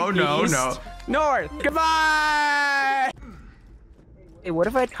 south. No. East, north. Goodbye. Hey, what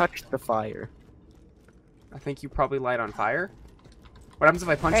if I touched the fire? I think you probably light on fire. What happens if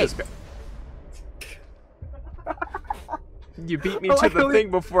I punch this guy? You beat me to the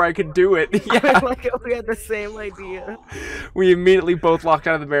thing before I could do it. Yeah. Like we had the same idea. We immediately both locked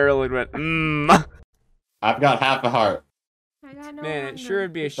out of the barrel and went, mmm. I've got half a heart. Man, it sure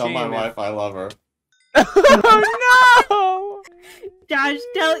would be a Tell shame. my wife I love her. Oh no! Josh,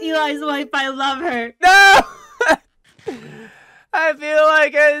 tell Eli's wife I love her. No! I feel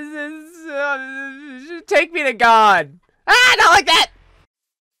like take me to God. Ah, not like that!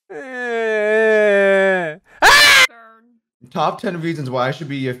 Top 10 reasons why I should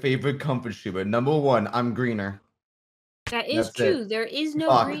be your favorite comfort streamer. Number 1, I'm greener. That is That's true. it. There is no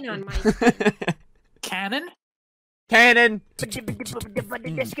Fuck. green on my screen. Cannon? Cannon!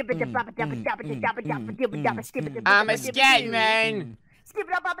 I'm a scat man! Is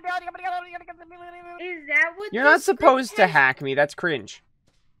that what You're not supposed to hack me, that's cringe.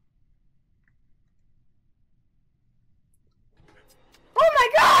 Oh my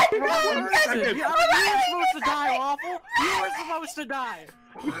god! You were supposed to die, Waffle! You were supposed to die!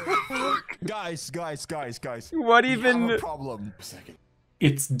 Guys. What We even? have a problem.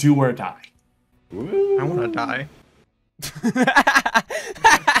 It's do or die. I want to die.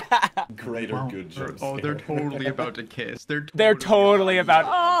 Greater good jokes. Oh, they're totally about to kiss. They're totally about.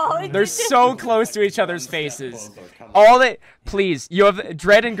 Oh, They're so close to each other's faces. All that. Please, you have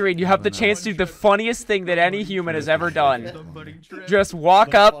Dread and Green. You have the chance to do the funniest thing that any human has ever done. Just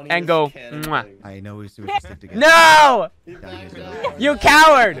walk up and go. Mwah. I know we stick together. No! You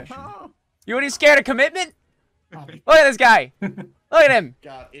coward! You any scared of commitment? Look at this guy. Look at him.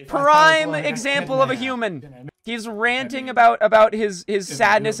 Prime example of a human. He's ranting about his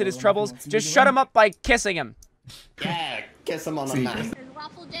sadness and his troubles. Just shut him up by kissing him. Yeah, kiss him on the mouth. Is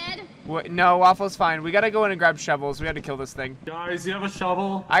Waffle dead? What? No, Waffle's fine. We gotta go in and grab shovels. We gotta kill this thing. Guys, you have a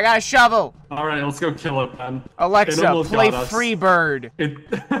shovel? I got a shovel. All right, let's go kill it then. Alexa, It almost play got us. Free Bird. Free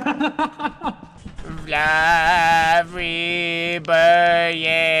Bird,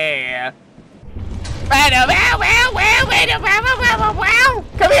 yeah.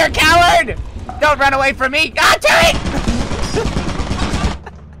 Come here, coward! Don't run away from me! Ah, turret!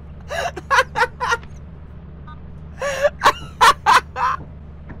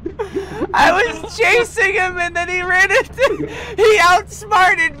 I was chasing him and then he ran into. He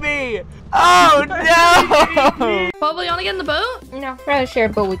outsmarted me! Oh no! What, will you want to get in the boat? No, I'd rather share a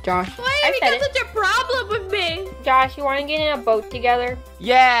boat with Josh. Why have you got such a problem with me? Josh, you want to get in a boat together?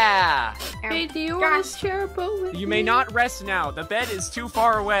 Yeah! Hey, do you want to share a boat with me? You may not rest now. The bed is too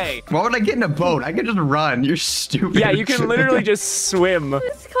far away. Why would I get in a boat? I can just run. You're stupid. Yeah, you can literally just swim.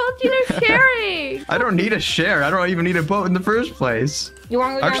 It's called, sharing. I don't need a share. I don't even need a boat in the first place. You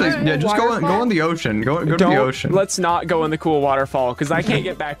want to go Actually, down yeah, just go in the ocean. Go to the ocean. Let's not go in the cool waterfall because I can't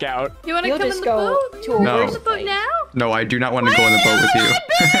get back out. You want to come in the boat? To a No. The boat now? No, I do not want to go in the boat with you.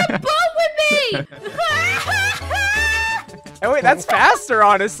 Boat with me! Oh wait, that's faster,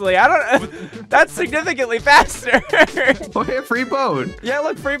 honestly. I don't. That's significantly faster. Okay, a free boat. Yeah,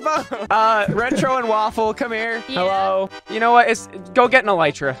 look, free boat. Retro and Waffle, come here. Yeah. Hello. You know what? Go get an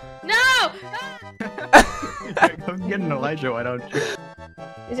elytra. No! Go get an elytra, why don't you?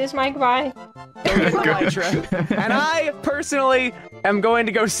 Is this my goodbye? Go get an elytra. And I personally am going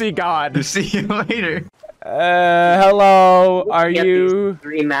to go see God. See you later. Hello. Are you?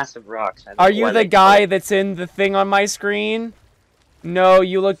 3 massive rocks. Are you the guy that's in the thing on my screen? No,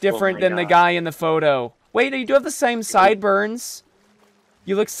 you look different than the guy in the photo. Wait, you do have the same sideburns.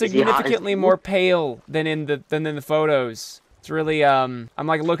 You look significantly more pale than in the photos. It's really I'm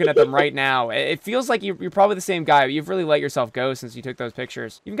like looking at them right now. It feels like you're probably the same guy. But you've really let yourself go since you took those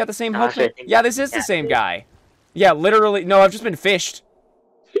pictures. You've got the same hook. Yeah, this is the same guy. Yeah, literally. No, I've just been fished.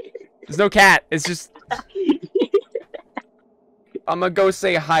 There's no cat. It's just. I'm gonna go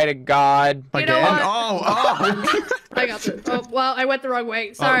say hi to God. You know Again? what? Oh. I got this. Oh, well, I went the wrong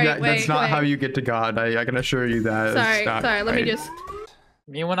way. Sorry, yeah, that's not how you get to God. I can assure you that. Sorry, sorry. Let me just.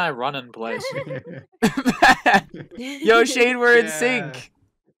 Me when I run in place. Yo, Shade, we're in sync.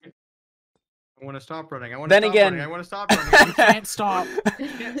 I want to stop running. I want Then to stop again, running. I want to stop running. You can't stop.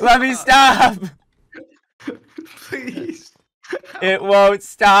 Let me stop. Please. It won't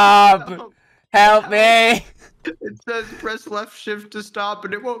stop. Help me. It says press left shift to stop,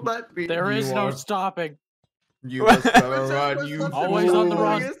 and it won't let me. There is no stopping. You must run. You always on the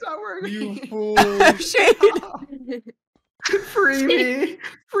run. It's not working. You fool. Shade. Free me.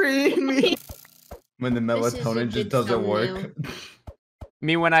 Free me. When the melatonin just doesn't work.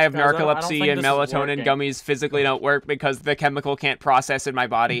 Me when I have Guys, I don't narcolepsy think and this is melatonin working. gummies physically don't work because the chemical can't process in my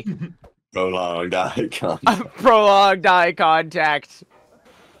body. Prolonged eye contact. Prolonged eye contact.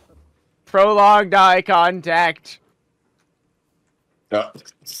 Prolonged eye contact.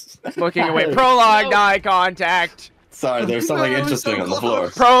 Looking away. Prolonged eye contact. Sorry, there's something interesting on the floor.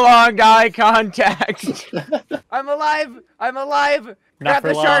 Prolonged eye contact. I'm alive. I'm alive. Not Grab for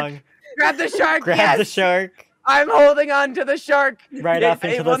the long. shark. Grab the shark. Grab yes. the shark. I'm holding on to the shark. Right off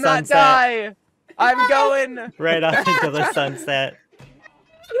into it the will not sunset. die. I'm going. Right off into the sunset.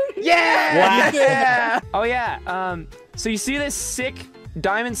 Yeah. Wow. Yeah. Oh yeah. So you see this sick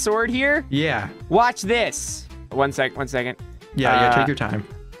diamond sword here? Yeah. Watch this. One second. Yeah, take your time.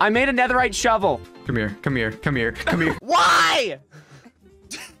 I made a netherite shovel. Come here. Come here. Come here. Come here. Why?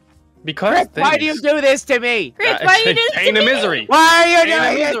 Because Why do you do this to me? Chris, why are you doing this Pain to and me? misery. Why are you Pain and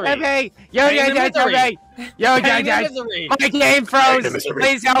doing this to misery. me? You Pain did and this to misery. me. You Pain did and this. misery. My game froze. misery.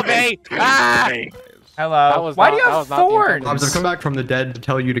 Please help me. Ah. That Hello. was Why not- do you that have was not the thorns? Bobs, I've come back from the dead to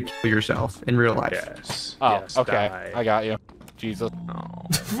tell you to kill yourself in real life. Yes. Oh, Yes, okay. die. I got you. Jesus.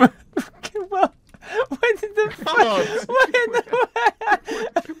 Well, what did the fuck? What in the?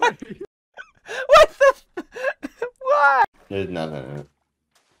 What the? What? No.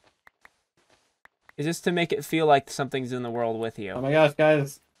 Is this to make it feel like something's in the world with you? Oh my gosh,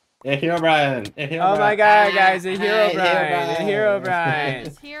 guys. Herobrine. Oh my god, guys, it's Herobrine. It's Herobrine.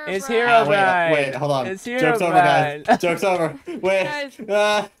 It's Herobrine. Wait, hold on. It's Joke's over, guys. Herobrine. Joke's over. Wait.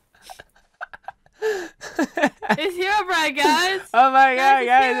 Guys. It's Herobrine, guys. Oh my god, Guys,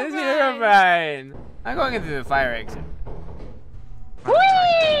 guys, it's it's Herobrine. I'm going in through the fire exit.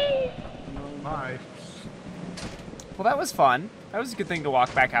 Whee! Bye. Well, that was fun. That was a good thing to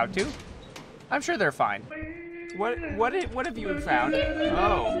walk back out to. I'm sure they're fine. What have you found?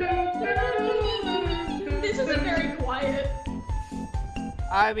 Oh. This isn't very quiet.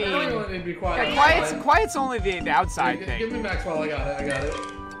 I mean, I don't want it to be quiet. yeah, quiet's only the outside Give thing. me Maxwell. I got it.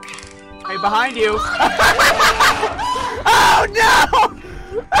 Hey, behind you. Oh no!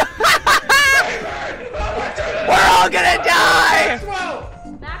 We're all gonna die!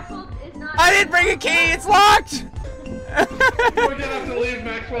 Maxwell is not. I didn't bring a key. It's locked. We're gonna have to leave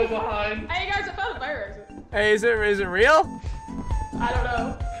Maxwell behind. Hey guys, I found a fire exit. Hey, is it real? I don't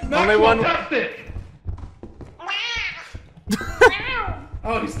know. Only one. Test it.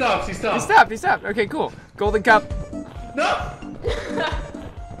 Oh, he stops. He stopped. Okay, cool. Golden cup. No.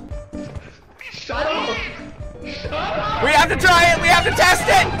 Shut up. We have to try it. We have to test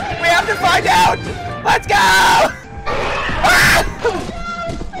it. We have to find out. Let's go.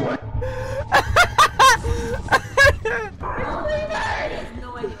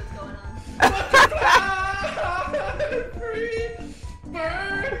 No idea what's going on. Free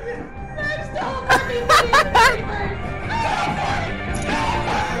bird. I'm still fucking bird.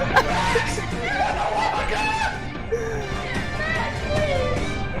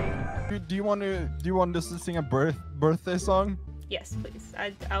 Do you want us to sing a birthday song? Yes, please.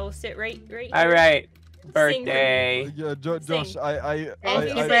 I will sit right here. All right. Sing. Birthday. Yeah, Josh, I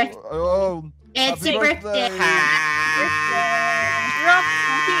Happy birthday. oh. It's happy your birthday.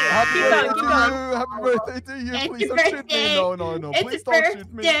 Happy Keep going. Happy birthday to you. It's Please your don't shoot me. birthday. No. It's Please your don't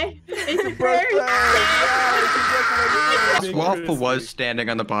shoot me. birthday. It's your birthday. birthday. Waffle was standing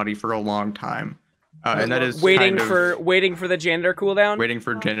on the body for a long time. And that is waiting kind of waiting for the janitor cooldown. waiting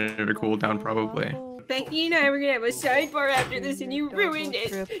for janitor to cool down, probably. Becky, you and I were gonna have a sidebar after this, and you ruined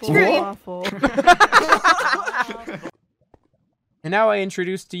it. Waffle. And now I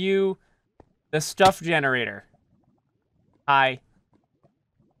introduce to you the stuff generator. Hi.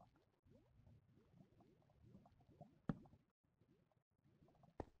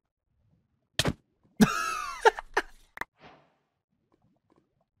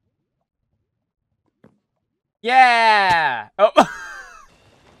 Yeah. Oh.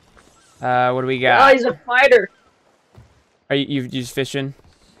 What do we got? Oh, he's a fighter. Are you just fishing?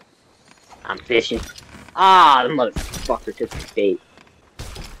 I'm fishing. Ah, the motherfucker took the bait.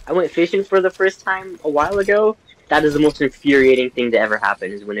 I went fishing for the first time a while ago. That is the most infuriating thing to ever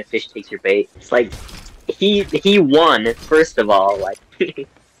happen, is when a fish takes your bait. It's like, he won, first of all, like...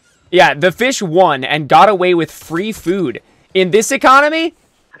 Yeah, the fish won and got away with free food. In this economy?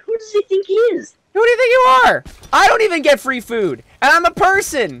 Who does he think he is? Who do you think you are? I don't even get free food, and I'm a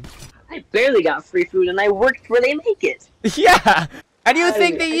person. I barely got free food, and I worked where they make it. Yeah, and you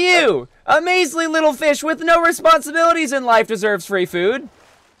think that you, a measly little fish with no responsibilities in life, deserves free food?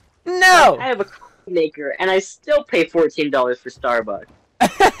 No. I have a coffee maker, and I still pay $14 for Starbucks.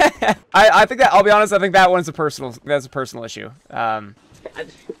 I think that, I'll be honest, I think that one's a personal issue. Shut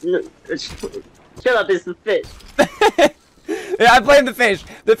up, it's the fish. Yeah, I blame the fish.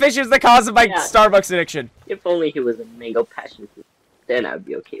 The fish is the cause of my Starbucks addiction. If only he was a mango passion fruit, then I'd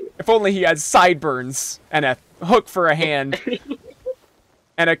be okay with it. If only he had sideburns and a hook for a hand.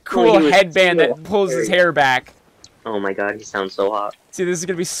 And a cool headband that pulls his hair back. Oh my god, he sounds so hot. See, this is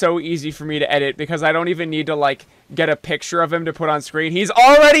gonna be so easy for me to edit because I don't even need to, like, get a picture of him to put on screen. He's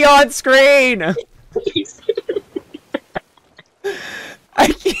already on screen! I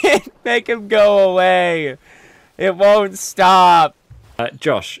can't make him go away. It won't stop.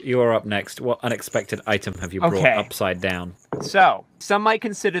 Josh, you are up next. What unexpected item have you brought upside down? So, some might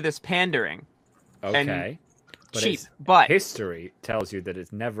consider this pandering. Okay. But cheap, but history tells you that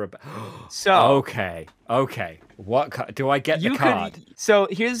it's never about. So okay. What do I get the card? So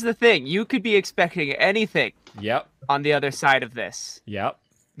here's the thing: you could be expecting anything. Yep. On the other side of this. Yep.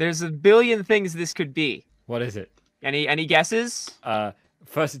 There's a billion things this could be. What is it? Any guesses?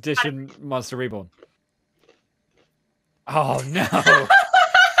 First edition Monster Reborn. Oh no!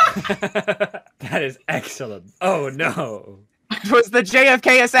 That is excellent. Oh no! It was the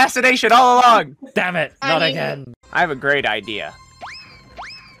JFK assassination all along! Damn it, not again. I have a great idea.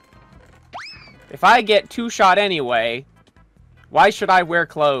 If I get two-shot anyway, why should I wear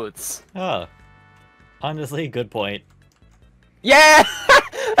clothes? Oh. Honestly, good point. Yeah!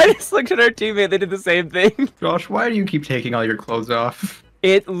 I just looked at our teammate, they did the same thing. Josh, why do you keep taking all your clothes off?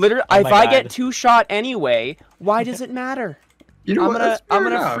 It literally, if I get two-shot anyway, why does it matter? You know I'm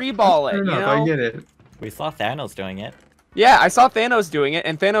gonna free ball it, you know? I get it. We saw Thanos doing it. Yeah, I saw Thanos doing it,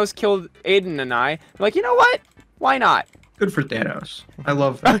 and Thanos killed Aidan and I. I'm like, you know what? Why not? Good for Thanos. I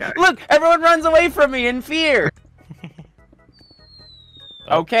love that guy. Look, everyone runs away from me in fear.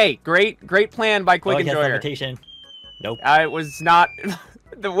 Okay, great plan by Quick Enjoyer. Nope. I was not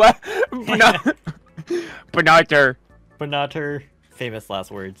the what? Benotter. Benotter. Famous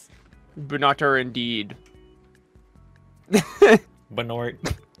last words. Benotter indeed.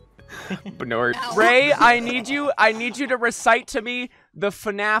 Benort. Benort. Ray, I need you to recite to me the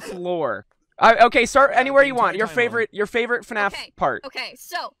FNAF lore. Okay, start anywhere you want. Your favorite FNAF part. Okay,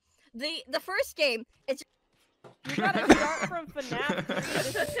 so the first game, it's you gotta start from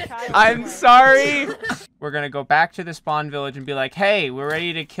FNAF. I'm sorry. We're gonna go back to the spawn village and be like, hey, we're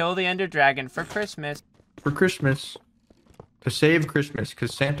ready to kill the Ender Dragon for Christmas. For Christmas. To save Christmas,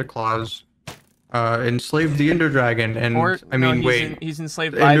 because Santa Claus enslaved the Ender Dragon, and he's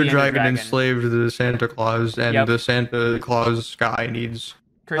enslaved by the Ender Dragon. Enslaved the Santa Claus, and the Santa Claus guy needs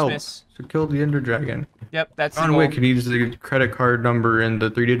Christmas help to kill the Ender Dragon. Yep, that's John Wick needs the credit card number and the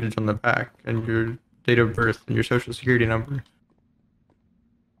 3 digits on the back, and your date of birth and your social security number.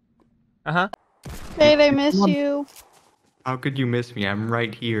 Dave, I miss you. How could you miss me? I'm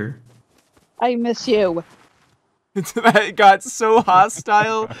right here. I miss you. It got so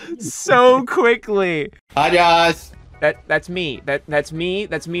hostile so quickly. Hi, Josh. That's me. That's me.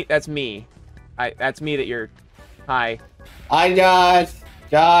 That's me. That's me. That's me that you're. Hi. Hi, Josh.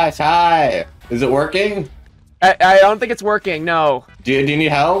 Josh, hi. Is it working? I don't think it's working. No. Do you need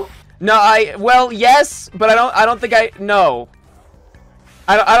help? No. Well, yes, but I don't think I. No.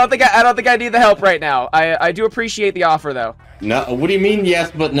 I don't think I need the help right now. I do appreciate the offer though. No. What do you mean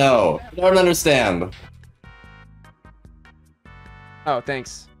yes but no? I don't understand. Oh,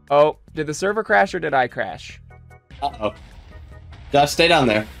 thanks. Oh, did the server crash or did I crash? Uh-oh. Josh, stay down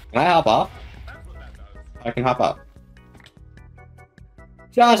there. Can I hop off? I can hop up.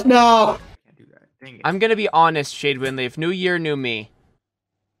 Josh, no! I'm gonna be honest, Shade Windleaf. New year, new me.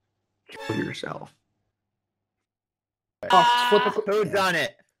 Kill yourself. Who done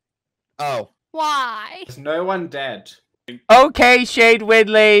it? Oh. Why? There's no one dead. Okay, Shade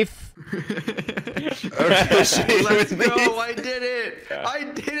Windleaf. Let's go! I did it! I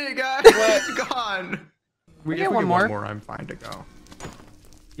did it, guys! It's gone! We get one more. I'm fine to go.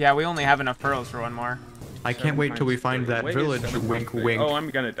 Yeah, we only have enough pearls for one more. I can't wait till we find that village. Wink, wink. Oh, I'm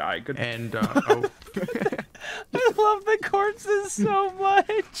gonna die. Good. And I love the corpses so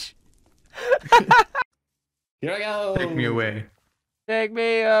much. Here I go. Take me away. Take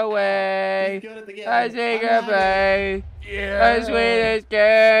me away. I take a play. The sweetest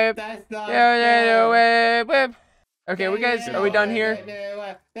game. Away. Whip. Okay, we guys, are we done here?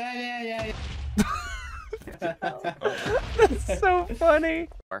 That's so funny.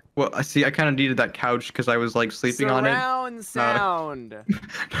 Well, I see. I kind of needed that couch because I was like sleeping on it. Surround sound.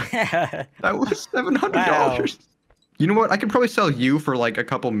 That was $700. Wow. You know what? I could probably sell you for like a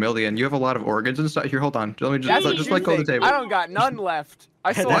couple million. You have a lot of organs and stuff. Here, hold on. Let me just let go of the table. I don't got none left.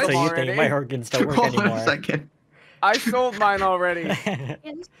 I sold That's them what you already. think. My organs don't work Hold on anymore. a second. I sold mine already. Yeah,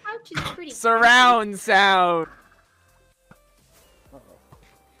 this couch is pretty. Surround sound.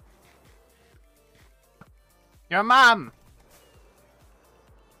 Your mom.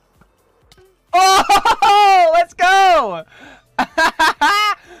 Oh, let's go.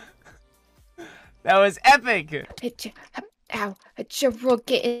 That was epic. Ow, Gerald,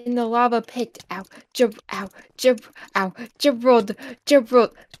 get in the lava pit. Ow, Gerald,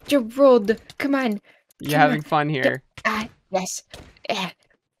 come on. You're having fun here. Yes.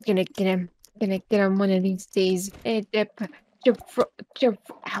 Gonna get him one of these days.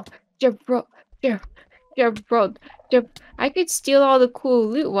 Gerald, I could steal all the cool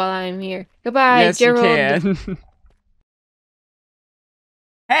loot while I'm here. Goodbye, Yes, Gerald. you can.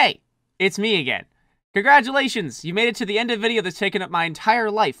 Hey, it's me again. Congratulations! You made it to the end of a video that's taken up my entire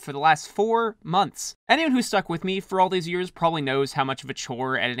life for the last 4 months. Anyone who stuck with me for all these years probably knows how much of a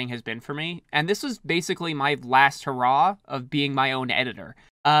chore editing has been for me, and this was basically my last hurrah of being my own editor.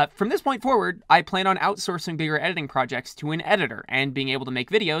 From this point forward, I plan on outsourcing bigger editing projects to an editor and being able to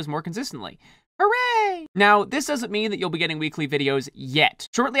make videos more consistently. Hooray! Now, this doesn't mean that you'll be getting weekly videos yet.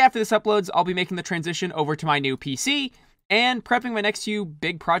 Shortly after this uploads, I'll be making the transition over to my new PC, and prepping my next few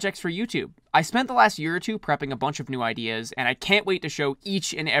big projects for YouTube. I spent the last year or two prepping a bunch of new ideas, and I can't wait to show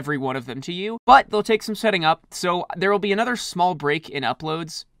each and every one of them to you, but they'll take some setting up, so there will be another small break in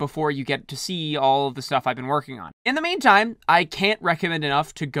uploads before you get to see all of the stuff I've been working on. In the meantime, I can't recommend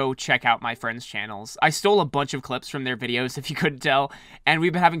enough to go check out my friends' channels. I stole a bunch of clips from their videos, if you couldn't tell, and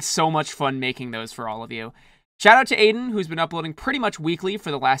we've been having so much fun making those for all of you. Shout out to Aidan, who's been uploading pretty much weekly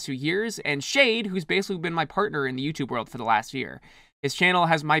for the last few years, and Shade, who's basically been my partner in the YouTube world for the last year. His channel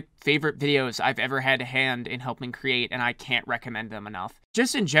has my favorite videos I've ever had a hand in helping create, and I can't recommend them enough.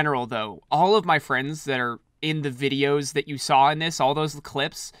 Just in general, though, all of my friends that are in the videos that you saw in this, all those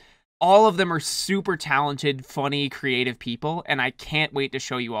clips, all of them are super talented, funny, creative people, and I can't wait to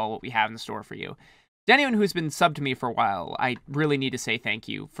show you all what we have in store for you. To anyone who's been subbed to me for a while, I really need to say thank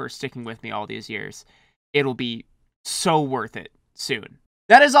you for sticking with me all these years. It'll be so worth it soon.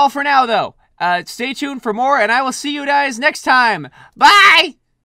 That is all for now, though. Stay tuned for more, and I will see you guys next time. Bye!